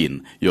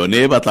N18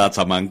 yone ba tla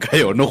tsamang ka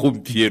yone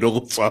gompieno go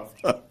tswa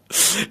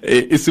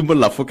e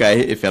simolola fo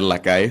kae e fella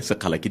kae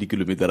sekgala ke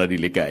dikilometera di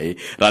le kae.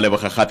 Ra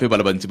leboga gape ba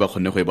le bantsi ba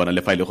kgonne go e bona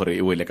le fa ile gore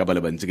e wele ka ba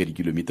le bantsi ka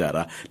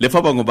dikilometera le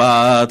fa bangwe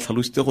ba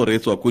tlhalositse gore e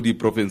tswa ko di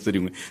province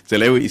dingwe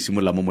tsela eo e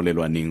simolola mo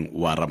molelwaneng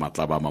wa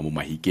Ramatlabama mo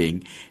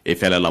Mahikeng e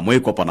felela mo e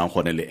kopanang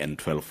gone le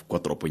N12 kwa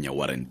toropong ya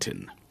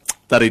Warrenton.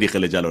 Tla re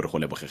digele jalo re go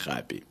leboge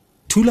gape.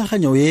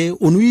 Thulaganyo e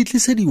o no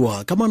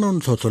itlisediwa ka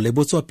manontlhotlho le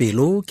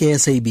botswapelo ke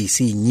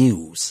SABC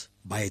News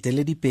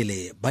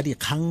baeteledipele ba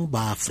dikgang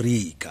ba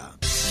Afrika.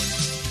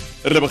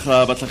 Re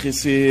leboga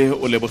batlhagisi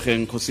o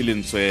lebogeng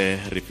Kgosilentswe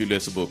re filwe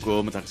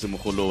seboko motlhagisi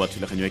mogolo wa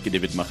thulaganyo ke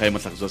David Magae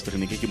motlhagisi wa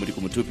setegeniki ke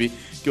Modiko Mothupi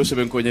ke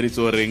Oshebeng Koonyaditse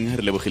reng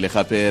re lebogile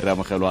gape re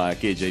amogelwa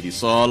ke JD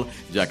Sol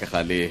jaaka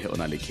gale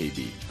ona le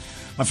KB.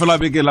 Mafelo a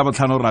beke la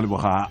botlhano ra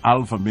leboga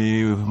Alpha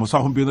me moswa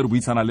gompieno re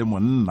buisana le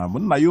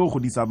monna yo go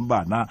disang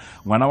bana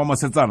ngwana wa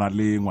mosetsana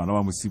le ngwana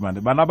wa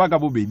mosimane bana ba ka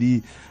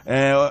bobedi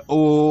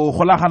o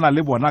golagana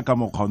le bona ka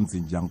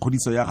mokgontseng jang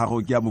khodiso ya gago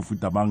ke ya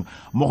mofuta mang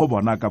mo go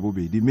bona ka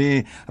bobedi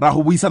me ra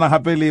go buisana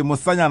gape le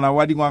mosanyana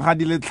wa dingwaga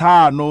di le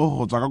 5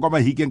 go tswa ka kwa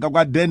Mahikeng ka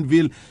kwa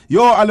Denville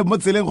yo a le mo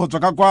tseleng go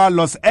tswa ka kwa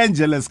Los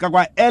Angeles ka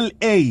kwa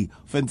LA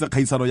fentse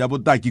kgaisano ya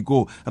botaki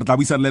ko re tla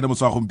buisana le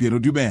moswa gompieno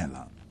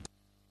dumela.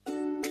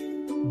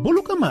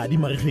 Boloka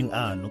madi marigeng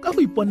ano ka go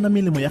iponna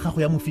melemo ya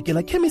gago ya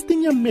mofikela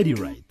chemisteng ya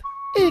Medirite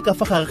e ka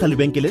fa gare ga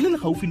lebenkele le le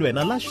gaufi le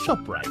wena la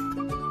Shoprite.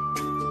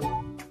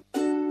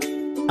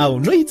 A o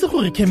no itse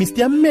gore chemist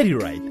ya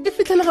Medirite e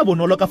fitlhelega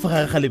bonolo ka fa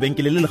gare ga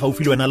lebenkele le le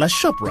gaufi le wena la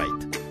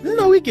Shoprite.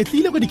 Nna o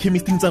iketlile kwa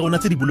di-chemisting tsa rona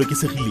tse di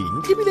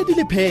bolokesegileng ebile di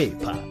le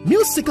phepa mme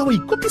o seka wa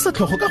ikopisa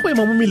tlhogo ka go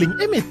ema mo meleng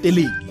e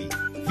metelele.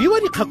 Fiwa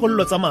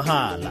dikgakololo tsa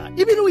mahala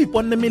ebile o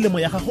iponne melemo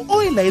ya gago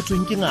o e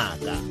laetsweng ke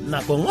ngaka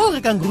nakong o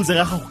rekang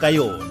cruiser ya gago ka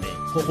yone.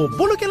 go go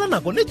bolokela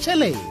nako le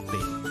tšhelete.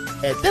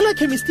 Etela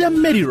chemistry ya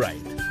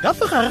Medirite ka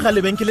fa gare ga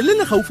lebenkele le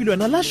le gaufi le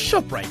wena la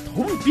Shoprite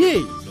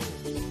gompieno.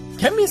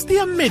 Chemistry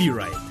ya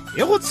Medirite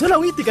e go tshela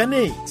o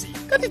itekanetse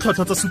ka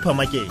ditlhotlhwa tsa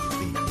supermarket.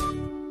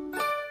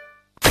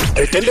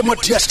 Etele mo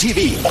DStv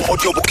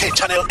audio bouquet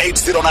channel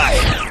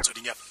 809.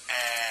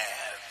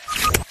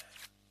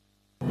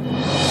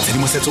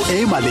 Tshedimosetso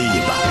e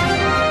maleba.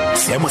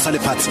 Seemo sa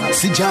lefatshe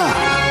se jang.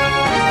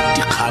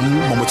 Dikgang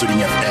mo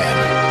Motsweding FM.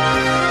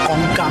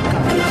 Konka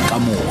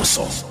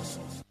bokamoso.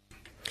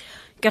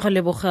 Ke go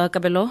leboga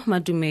Kabelo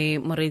Madume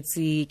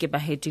Moretsi ke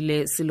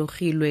bahetile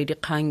selogilwe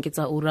dikgang ke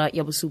tsa ura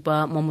ya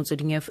bosupa mo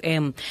Motsweding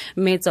FM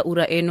mme tsa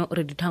ura eno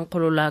re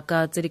dithankgolola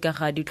ka tse di ka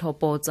ga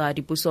ditlhopho tsa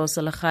dipuso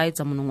selegae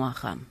tsa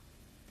monongwaga.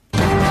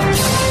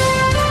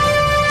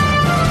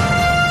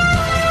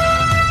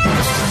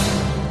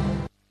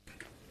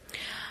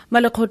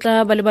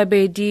 Malekgotla ba le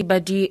babedi ba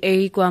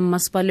DA kwa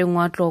masepaleng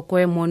wa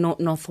Tlokwe mono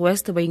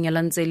Northwest ba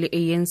nyeletsang le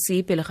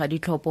ANC pele ga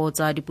ditlhopho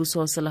tsa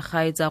dipuso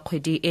selegae tsa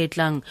kgwedi e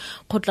tlang.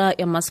 Kgotla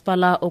ya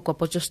masepala o kwa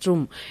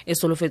Potchefstroom e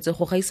solofetse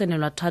go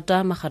gaisanelwa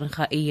thata magareng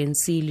ga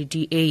ANC le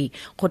DA.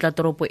 Kgotla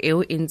toropo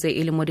eo e ntse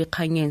e le mo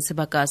dikganyeng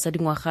sebaka sa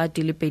dingwaga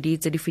di le pedi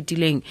tse di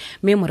fetileng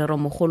mme morero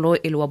mogolo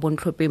e le wa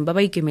bontlhopheng ba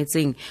ba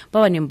ikemetseng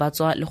ba ba neng ba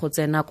tswa le go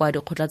tsena kwa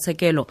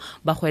dikgotlatshekelo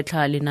ba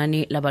gwetlha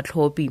lenane la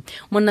batlhophi.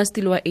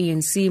 Monnastili wa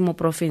ANC mo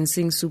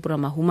Sing Supra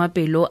Mahuma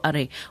Pelo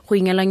are go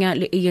ingelanya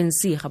le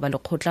ANC ga ba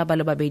lekgotla ba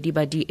le babedi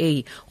ba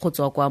DA go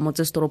tswa kwa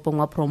motsesetoropong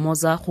wa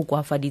Promoza go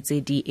kwafaditse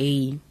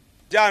DA.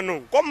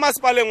 Jaanong ko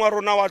masepaleng wa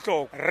rona wa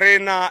Tlokwe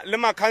rena le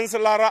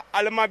makhanselara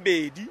a le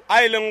mabedi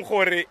a ileng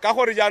gore ka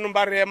gore jaanong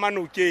ba re ema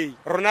nokeng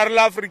rona re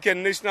la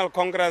African National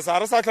Congress a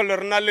re sa tlhole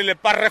rena le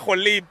leparego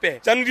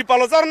lepe jaanong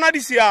dipalo tsa rona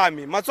di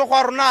siame matsogo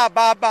a rona a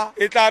baba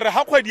e tla re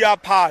ha kgwedi ya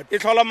Phatwe e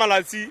tlhola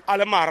malatsi a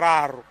le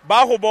mararo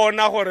ba go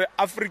bona gore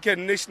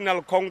African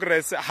National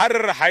Congress ha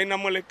re re haina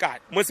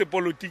molekane mo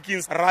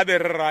sepolotiking ra be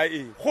re ra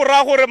eng go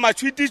ra gore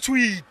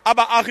matshwiti a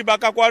baagi ba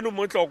ka kwano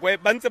mo Tlokwe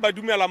ba ntse ba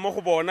dumela mo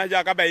go bona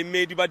jaaka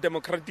baemedi ba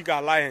Democratic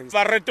Alliance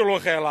ba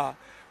retologela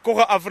go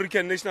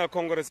African National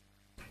Congress.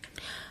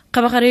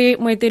 Kabagare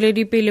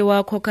moeteledi pele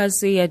wa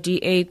caucus ya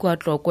DA kwa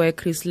Tlokwe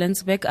Chris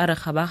Lensberg a re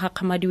ga ba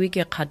gakgamadiwe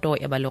ke kgato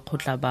ya ba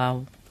lekgotla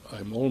bao.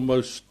 I'm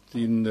almost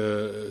in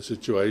a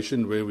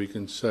situation where we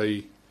can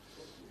say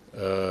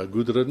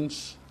good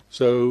riddance.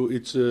 So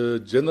it's a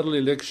general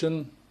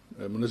election,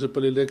 a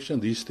municipal election.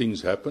 These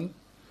things happen.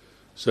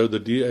 So the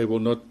DA will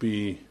not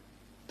be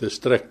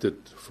distracted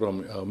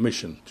from our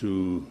mission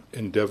to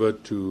endeavour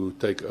to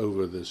take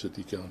over the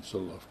City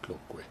Council of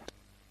Tlokwe.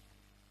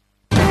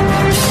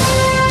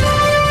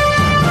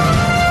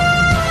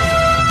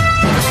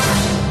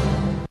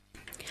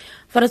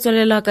 Fa re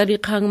tswelela ka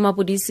dikgang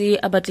mapodisi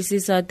a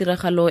batlisisa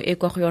tiragalo e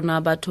kwa go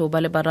yona batho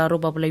ba le bararo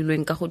ba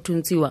bolailweng ka go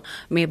thuntsiwa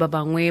mme ba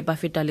bangwe ba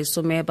feta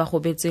 10 ba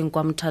gobetseng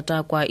kwa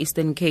Mthata kwa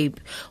Eastern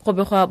Cape go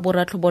begwa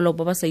boratlhobolo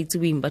ba ba sa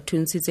itseweng ba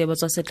thuntsitse ba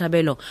tswa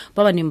setlhabelo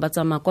ba ba neng ba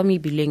tsamaya kwa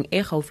mebileng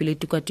e gaufi le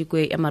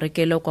tikwatikwe ya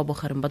marekelo kwa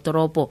bogareng ba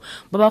toropo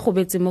ba ba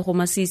gobetse mo go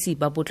masisi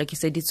ba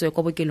botlakiseditswe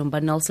kwa bokelong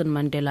ba Nelson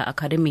Mandela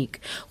Academic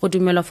go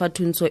dumelwa fa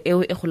thuntso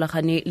eo e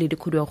golagane le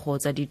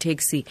dikhudego tsa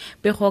di-taxi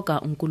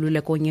Begoka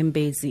Nkululeko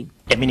Nyembezi.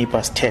 A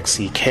minibus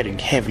taxi carrying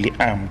heavily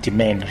armed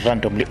men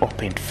randomly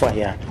opened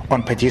fire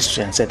on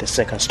pedestrians at the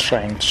Circus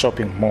Shrine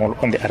shopping mall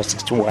on the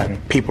R61.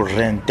 People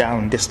ran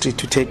down the street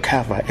to take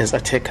cover as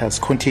attackers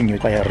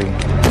continued firing.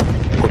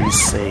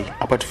 Police say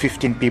about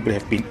 15 people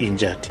have been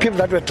injured. People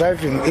that were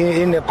driving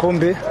in a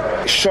combi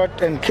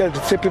shot and killed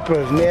 3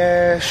 people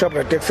near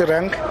Shoprite taxi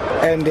rank,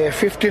 and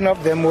 15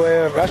 of them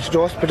were rushed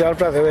to hospital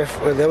after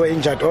they were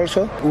injured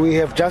also. We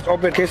have just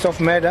opened a case of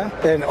murder,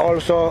 and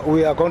also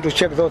we are going to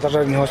check those that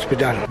are in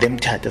hospital. The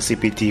Mthata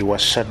CBD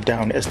was shut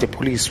down as the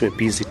police were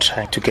busy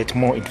trying to get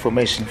more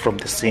information from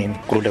the scene.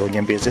 Kululeko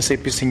Nyembezi,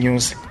 SABC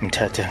News,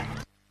 Mthata.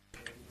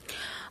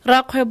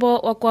 Rakgwebo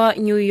wa kwa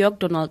New York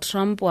Donald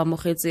Trump wa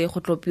mogetse go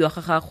tlopiwa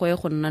ga gagwe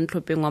go nna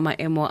ntlhopheng wa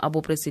maemo a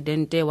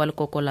bopresidente wa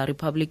lekoko la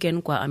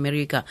Republican kwa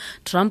America.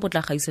 Trump o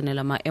tla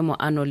gaisanela maemo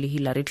ano le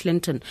Hillary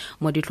Clinton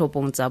mo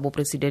ditlhophong tsa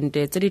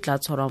bopresidente tse di tla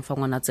tshwarwang fa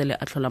Ngwanatsele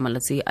a tlhola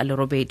malatsi a le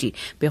robedi.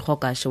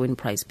 Begoka Sherwin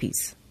Price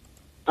Peace.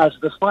 As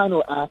the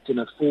final act in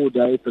a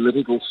 4-day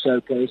political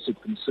showcase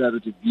of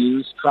conservative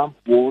views, Trump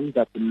warned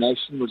that the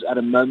nation was at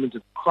a moment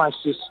of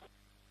crisis,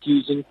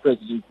 accusing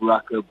President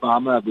Barack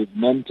Obama of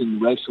augmenting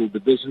racial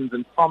divisions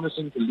and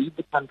promising to lead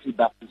the country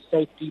back to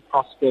safety,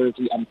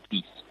 prosperity, and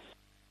peace.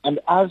 And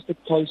as the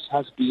case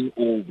has been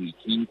all week,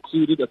 he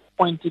included a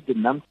pointed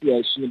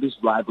denunciation of his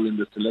rival in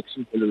this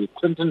election, Hillary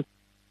Clinton,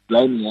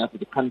 blaming her for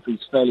the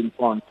country's failing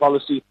foreign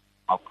policy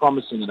while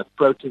promising an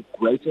approach of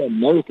greater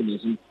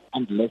Americanism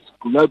and less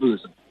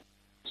globalism.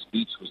 The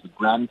speech was the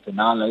grand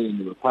finale in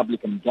the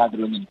Republican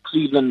gathering in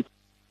Cleveland,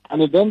 an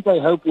event they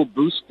hope will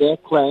boost their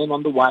claim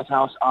on the White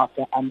House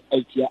after an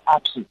 8-year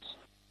absence.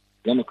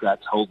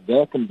 Democrats hold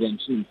their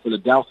convention in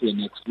Philadelphia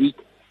next week,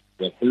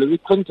 where Hillary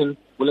Clinton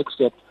will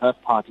accept her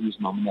party's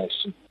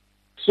nomination.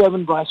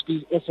 Sherwin Bryce,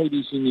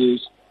 SABC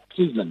News,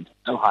 Cleveland,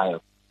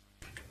 Ohio.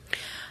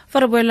 Fa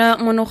re boela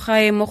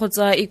monogae mo go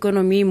tsa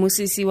ikonomi,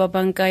 mosisi wa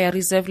banka ya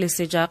Reserve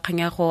Leseja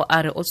Kganyago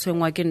a re o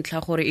tshwengwa ke ntlha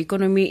gore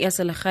ikonomi ya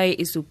selegae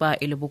e supa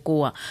e le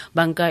bokoa.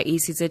 Banka e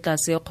isitse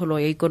tlase kgolo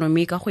ya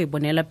ikonomi ka go e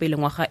bonela pele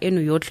ngwaga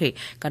eno yotlhe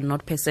ka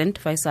 0%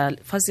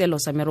 fa seelo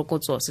sa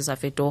merokotso se sa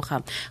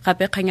fetoga.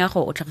 Gape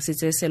Kganyago o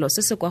tlhagisitse selo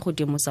se se kwa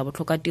godimo sa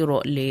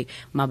botlhokatiro le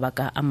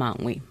mabaka a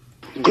mangwe.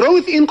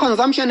 Growth in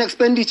consumption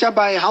expenditure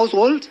by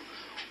households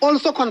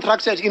also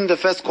contracted in the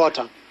first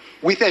quarter,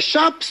 with a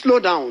sharp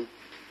slowdown.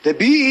 The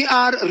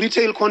BER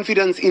Retail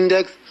Confidence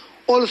Index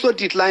also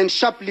declined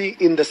sharply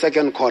in the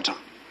second quarter.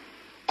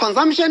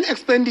 Consumption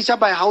expenditure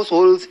by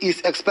households is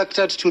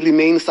expected to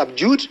remain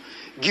subdued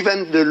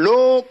given the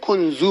low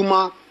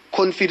consumer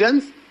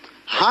confidence,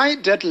 high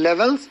debt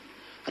levels,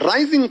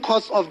 rising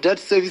costs of debt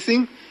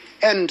servicing,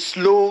 and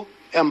slow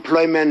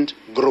employment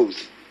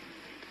growth.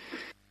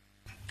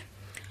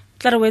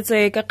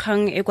 Tlarwetse ka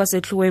kgang e kwa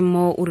setlhoeng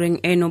mo ureng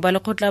eno ba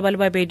lekgotla ba le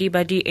babedi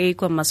ba DA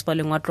kwa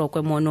masepaleng wa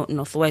Tlokwe mono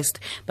Northwest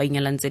ba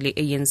nyeletsang le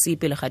ANC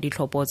pele ga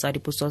ditlhopho tsa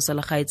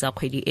dipuso-selegae tsa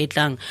kgwedi e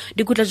tlang.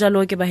 Dikutla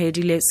jalo ke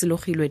bahedile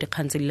selogilwe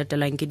dikgang tse di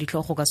latelang ke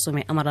ditlhogo ka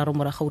 30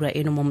 morago ura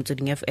eno mo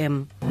Motsweding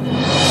FM.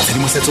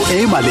 Tshedimosetso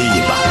e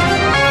maleba,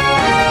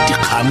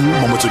 dikgang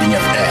mo Motsweding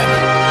FM,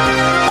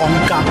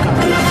 konka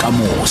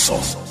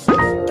bokamoso.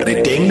 Re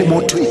teng le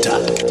mo Twitter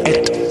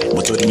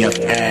 @Motsweding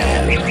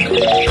FM.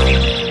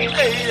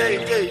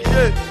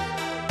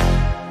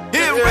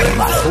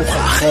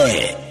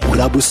 Mahogage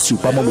ula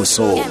bosupa mo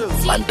mosong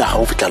Mantaga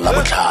go fitlhela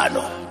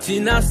Botlhano.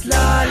 Tina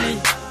Slally,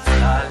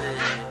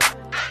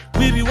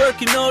 we be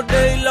working all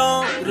day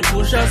long, we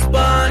push our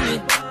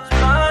Spani.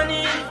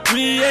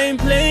 We ain't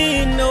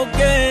playing no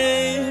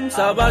games,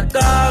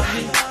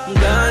 Sabatavi,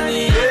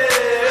 Ngani.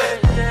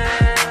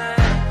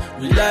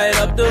 We light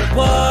up the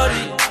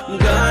party,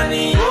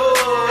 Ngani.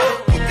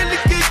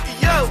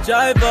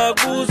 Jaiva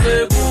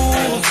Guse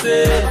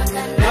Guse,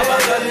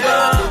 Nabaganda.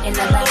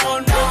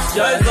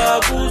 Jaiva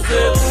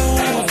Guse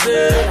Guse,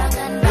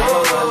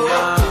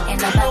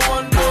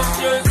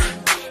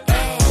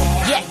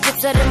 yeah, get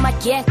to the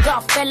gang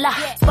fella.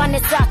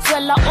 Spanish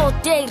atwella all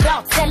day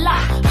routella.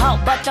 How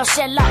about your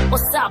shella?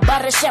 Osa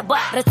barasheba.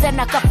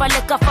 Retena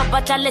kafale kafa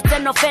batale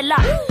teno fella.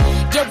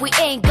 Yeah, we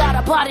ain't got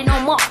a party no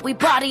more. We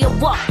party a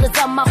walk. Cause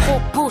I'm a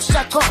whole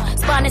pusha talk.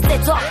 Spanish they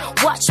talk.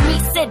 Watch me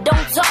say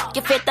don't talk.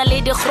 You fit a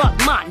lady hot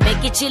man.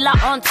 Make it chilla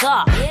on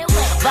top.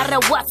 But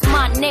what's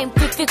my name?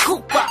 Fifi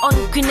Cooper. On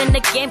queen in the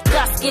game.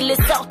 Skill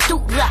is out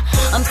tula.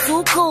 I'm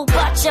too cool.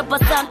 But Sheba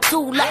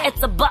Santula.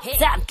 It's about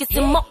time. Kiss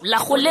him up. La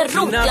Hule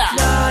Ruda.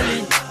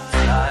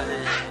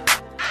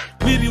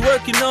 We be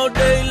working all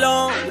day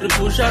long. We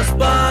push our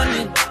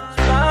Spani.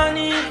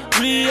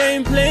 We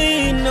ain't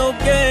playing no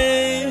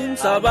games.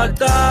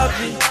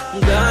 Sabatavi,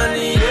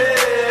 Ngani.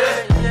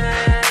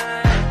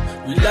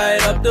 We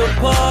light up the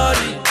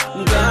party,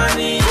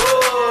 Ngani.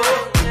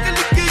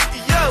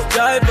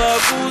 Jaiva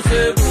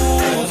Guse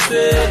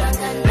Guse,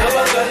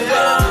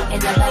 Nabaganda.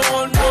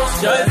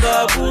 Jaiva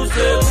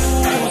Guse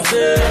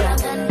Guse,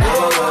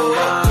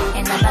 Nabaganda.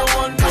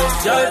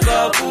 Jaiva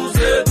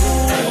Guse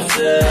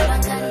Guse,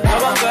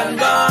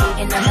 Nabaganda.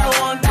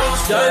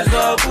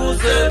 Jaiva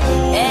Guse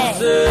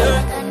Guse.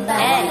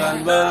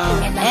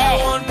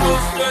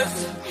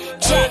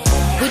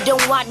 We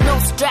don't want no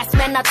stress,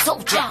 man, I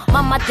told ya.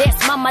 Mama this,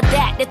 mama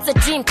that, it's a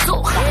dream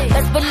too.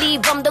 Best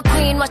believe I'm the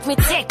queen, watch me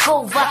take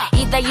over.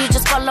 Either you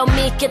just follow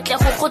me, get the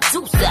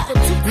hochotusa.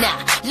 Nah,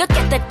 look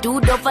at the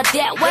dude over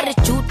there, what a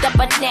shoot up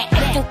a net.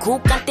 Acting cool,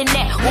 got the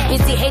net. Who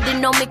busy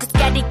hating on me, cause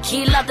gotta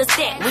kill other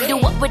set. We do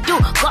what we do,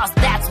 cause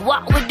that's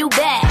what we do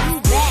best.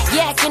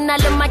 Yeah, can I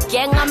love my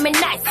gang, I'm a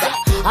nicer.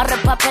 Arre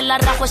papela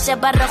rajo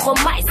sheba rajo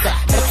maisa.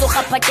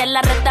 Retuja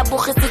pakela reta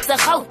bujisitza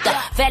jauta.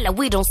 Fella,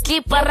 we don't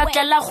sleep,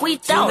 arrakela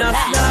huita.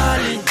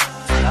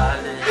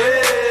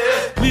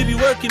 We be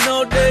working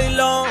all day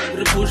long,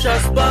 we push our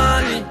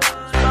Spani.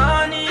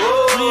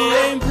 We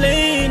ain't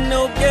playing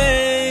no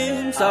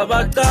games,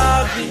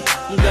 Sabatavi,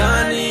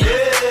 Ngani.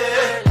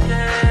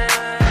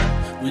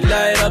 We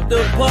light up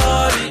the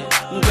party,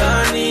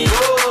 Ngani.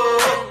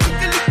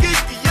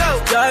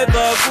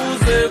 Jaiva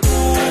Guse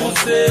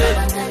Guse,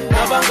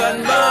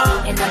 Nabaganda.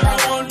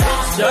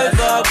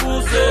 Jaiva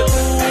Guse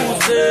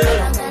Guse,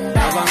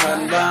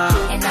 Nabaganda.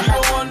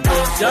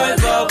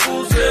 Jaiva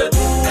Guse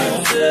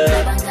Guse,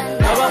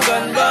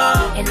 Nabaganda.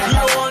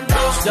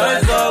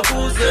 Jaiva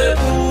Guse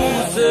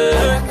Guse,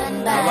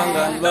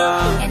 Nabaganda.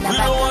 We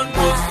don't want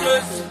no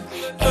stress.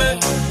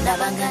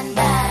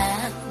 Nabaganda,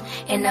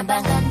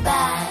 Nabaganda.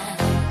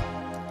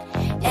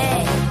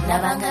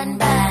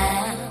 Nabaganda,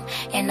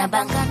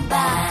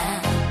 Nabaganda.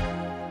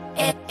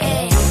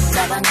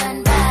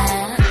 Nabaganda,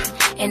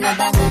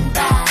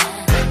 Nabaganda.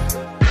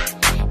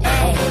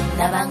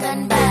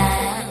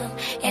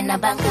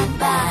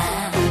 Nabaganda.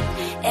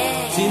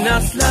 Tina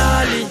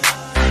Slally.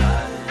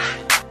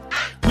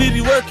 We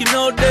be working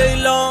all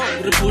day long,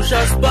 we push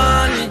our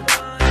Spani.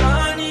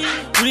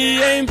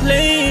 We ain't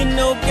playing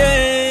no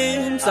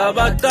games,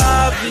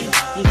 Sabatavi,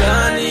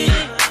 Ngani.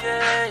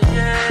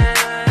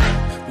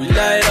 We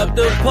light up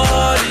the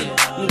party,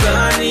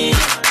 Ngani.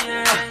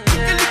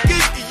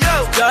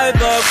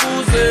 jive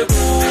kuze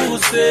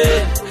kuze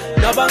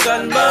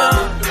nabangani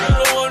bami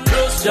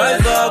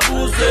jive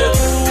kuze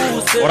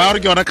kuze ora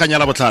ke ora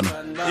kanyala botlhano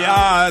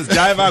yes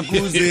jive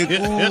kuze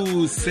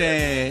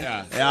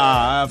ya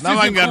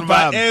nabangani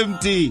ba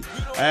empty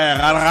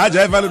ga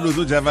jive le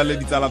lozo jive le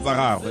ditsala tsa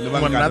gago le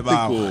bangani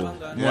ba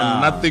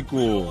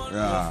monateko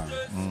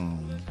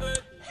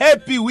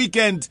happy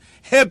weekend,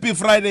 happy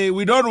Friday.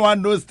 We don't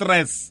want no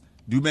stress.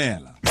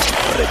 Dumela.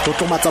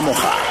 Nelson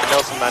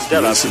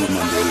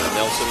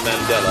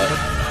Mandela.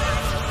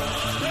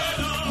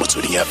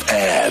 Motswedi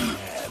FM.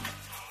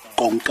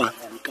 Konka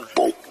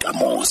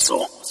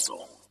bokamoso.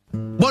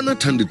 Bona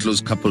Thandi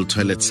Close Couple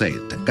Toilet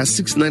Set ka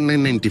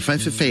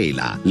 699.95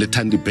 fela le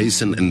Thandi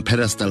Basin and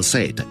Pedestal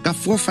Set ka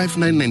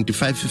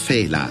 459.95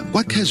 fela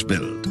kwa Cash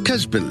Build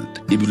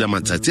e bula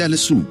matsatsi a le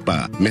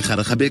supa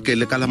megare ga beke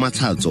le ka la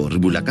matlhatso re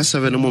bula ka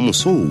 7 mo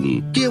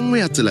mosong ke engwe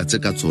ya tsela tse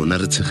ka tsona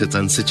re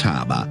tshegetsang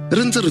setšhaba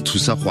re ntse re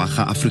thusa go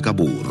aga Afrika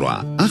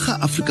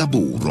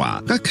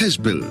Borwa ka Cash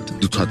Build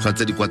ditlhwatlhwa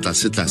tse di kwa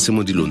tlase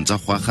mo dilong tsa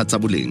go aga tsa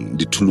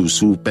boleng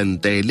dithulusu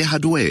pente le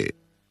hardware.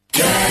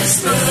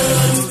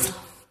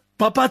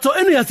 Papatso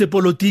eno ya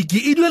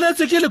sepolotiki e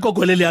dueletswe ke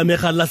lekoko le le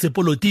amegang la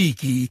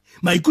sepolotiki.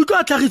 Maikutlo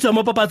a tlhagiswa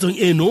mo papatsong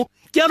eno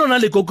ke a lona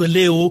lekoko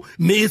leo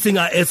mme e seng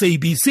a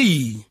SABC.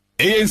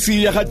 ANC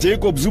ya ga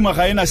Jacob Zuma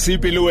ga ena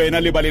sepe le wena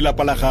le ba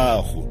lelapa la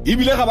gago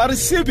ebile ga ba re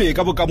sepe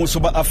ka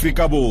bokamoso ba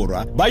Afrika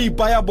Borwa ba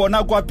ipaya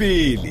bona kwa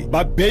pele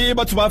ba beye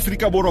batho ba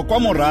Afrika Borwa kwa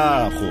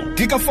morago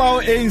ke ka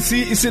fao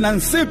ANC e senang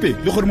sepe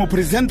le gore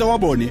mopresidente wa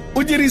bone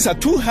o dirisa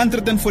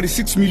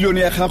 246 milione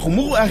ya gago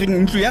mo go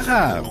ageng ntlo ya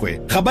gagwe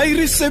ga ba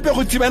ire sepe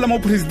go tibela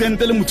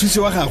mopresidente le mothusi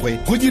wa gagwe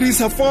go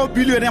dirisa 4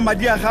 bilione ya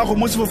madi a gago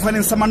mo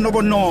sefofaneng sa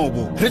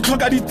manobonobo re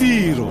tlhoka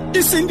ditiro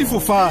e seng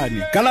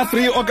difofane ka la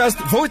 3 August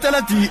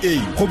votela DA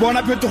go bona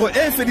phetogo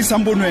e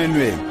fedisang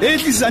bonwenwe e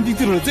tlisang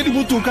ditiro tse di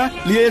botoka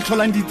le e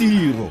tlholang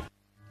ditiro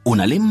o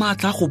na le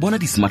matla go bona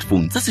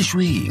di-smartphone tsa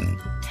sešweng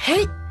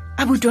hei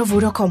abuti wa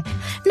Vodacom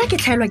nna ke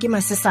tlhaelwa ke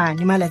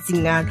masesane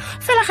malatsing ano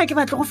fela ga ke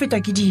batle go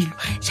fetwa ke dilo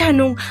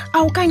jaanong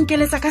a o ka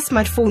nkeletsa ka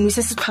smartphone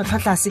se se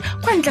tlhwatlhwa tlase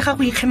kwa ntle ga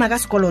go ikgema ka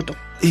sekoloto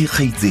e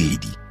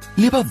kgaitsedi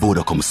le ba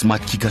Vodacom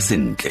Smart Kika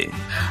sentle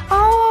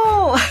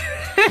oh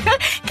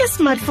ke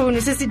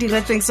smartphone se se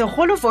diretsweng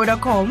segolo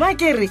Vodacom a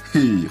kere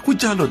go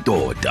jalo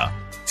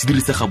tota se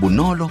dirisega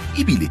bonolo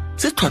ebile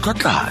se tlhwatlhwa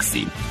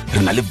tlase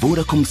re na le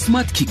Vodacom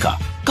Smart Kika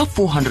ka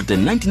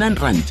 499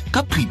 rand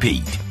ka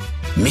prepaid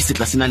mme se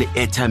tla se na le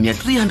airtime ya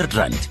 300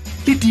 rand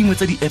le dingwe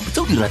tsa di-app tse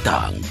o di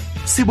ratang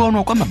se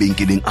bonwa kwa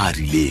mabenkeleng a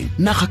rileng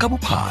naga ka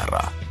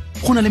bophara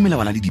go na le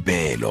melawana le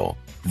dipelo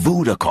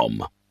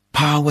Vodacom,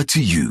 power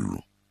to you.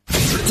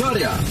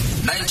 Pretoria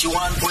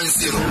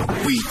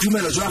 91.0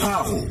 boitumelo jwa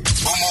gago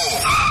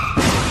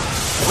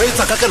go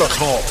etsa ka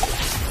kelotlhoko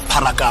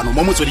pharakano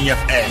mo motsweding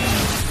FM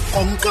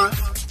konka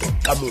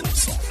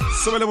kamoso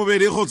sebele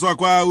bobedi go tswa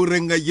kwa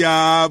urenga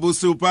ya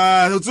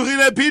bosupa o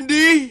tsogile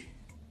Phindi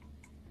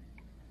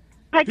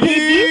ha ke di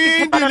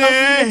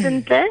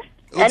sentle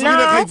o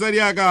tsogile khaitsadi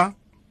yaka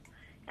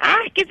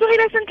ke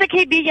tsogile sentle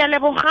KB ya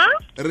leboga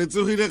re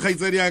tsogile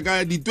khaitsadi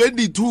yaka di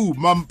 22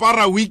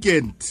 mampara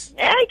weekend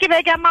ke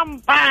be ka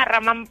mampara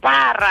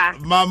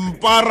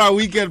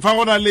weekend fa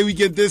gona le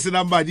weekend e se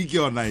nambadi ke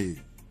yona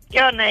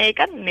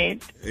ka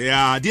nnete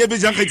ya di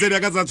ebe jang khaitsadi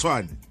yaka tsa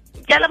tshwane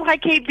ke leboga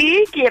KB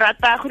ke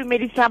rata go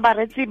dumedisa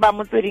baretsi ba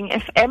motsweding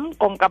FM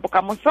konka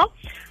bokamoso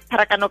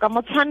pharakano ka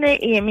motshwane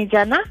e eme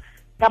jana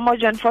ka mo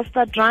John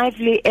Foster Drive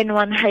le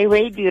N1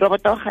 Highway di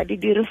roboto ga di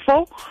dire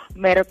fo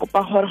mere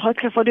kopa gore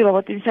hotlhe fo di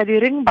roboto di sa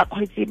direng ba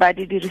khotsi ba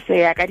di dirise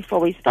ya ka di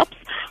four-way stops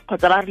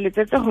kgotsa ba re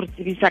letsetse gore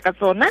tsebisa ka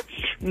tsona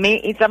mme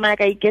e tsamaya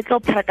ka iketlo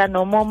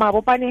pharakano mo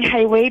Mabopane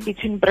Highway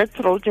between Brits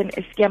Road and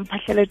Eskom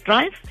Phahlele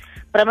Drive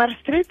Primary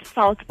Street,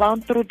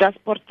 southbound through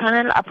Dasport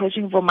Tunnel,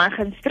 approaching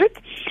Vomagen Street.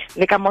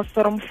 Le ka mo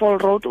Stormfall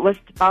Road,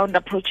 westbound,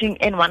 approaching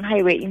N1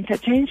 Highway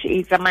Interchange,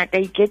 e tsamaya ka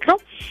iketlo.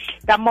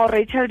 Ka mo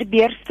Rachel de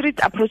Beer Street,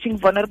 approaching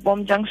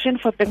Vonnerbom Junction,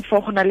 foteng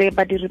fo go na le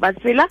badiri ba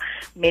tsela.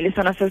 Mme le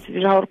sona se se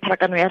dira gore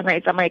pharakano ya rena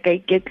e tsamaya ka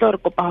iketlo, re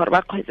kopa gore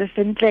ba kgweetse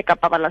sentle ka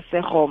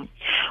pabalesego.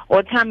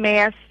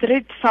 Otamea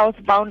Street,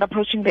 southbound,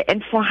 approaching the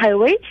N4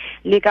 Highway.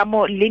 Le ka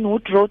mo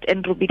Linwood Road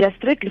and Rubida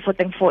Street, le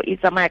foteng fo e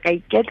tsamaya ka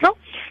iketlo.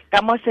 Ka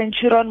mo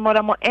Centurion mo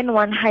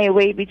N1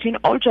 Highway between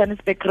Old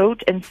Johannesburg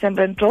Road and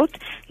Sembren Road,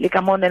 le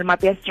ka mo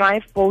Nelmapias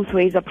Drive, both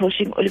ways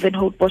approaching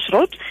Olivenhout Bush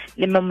Road,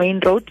 le mo Main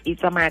Road, e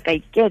tsamaya ka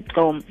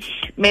iketlo.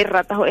 Me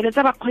rata go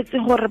eletsa ba kgwetse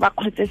gore ba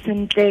kgwetse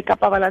sentle ka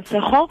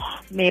pabalesego,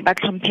 me ba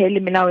tlhomphe le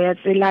melao ya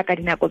tsela ka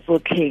dinako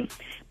tsotlhe.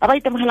 Ba ba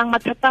itemogelang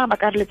mathata ba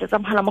ka re letsetsa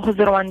mogala mo go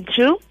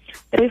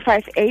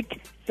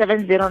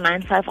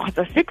 012-358-7095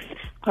 kgotsa 6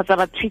 kgotsa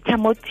ba Twitter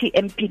mo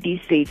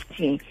TMPD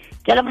Safety.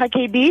 Ke leboga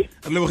KB.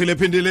 Relebogile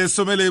Phindile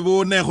somele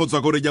bone go tswa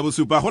go re ja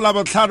bosupa go la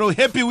botlhano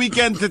happy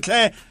weekend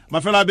tle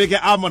mafelo a beke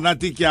a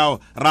monate ke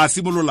ao ra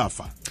simolola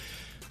fa.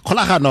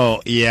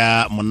 Kgolagano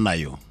ya monna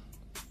yo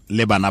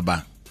le bana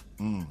ba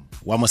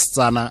wa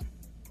mosetsana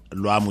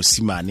lwa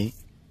mosimane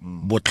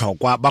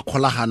botlhokwa ba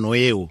kgolagano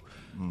eo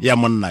ya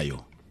monna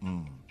yo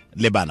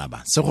le bana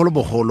ba segolo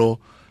bogolo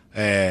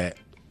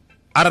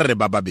a re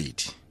ba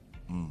babedi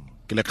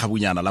ke le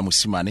kgabunyana la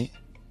mosimane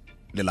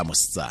le la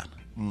mosetsana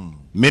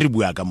mme re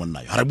bua ka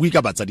monna yo ha re bue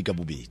ka batsadi ka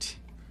bobedi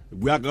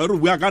re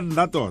bua ka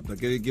nna tota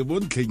ke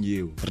bontlheng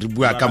eo re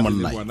bua ka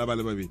monna bona ba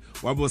le babedi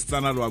wa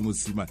mosetsana le wa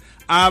mosimane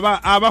a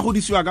ba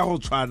godisiwa ka go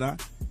tshwana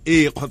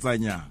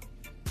kgotsanya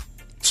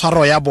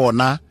tshwaro ya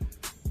bona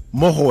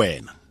mo go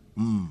wena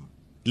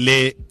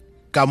le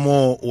ka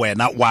mo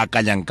wena wa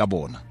akanyang ka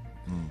bona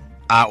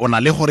a ona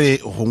le gore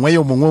gongwe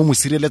yo mongwe o mo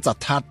sireletsa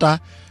thata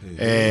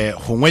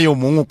gongwe yo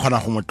mongwe khona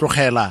go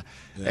motlogela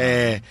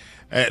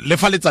le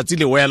fa letsatsi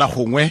le wela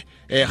gongwe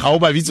ga o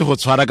ba bitse go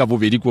tshwara ka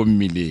bobedi ko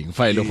mmileng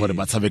fa ile gore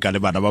ba tshabeka le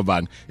bana ba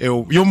bang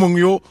yo mongwe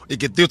yo e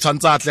ke te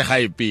tshwantsa atle ga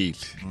e pele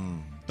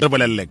re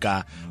bolelle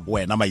ka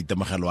wena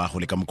maitemogelo a go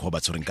le ka mokgwa ba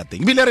tshwereng ka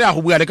teng bile re ya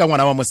go bua le ka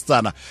ngwana wa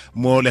mosetsana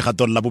mo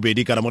legatong la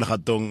bobedi kana mo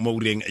legatong mo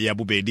ureng ya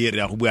bobedi re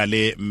ya go bua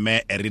le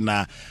mme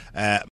Erina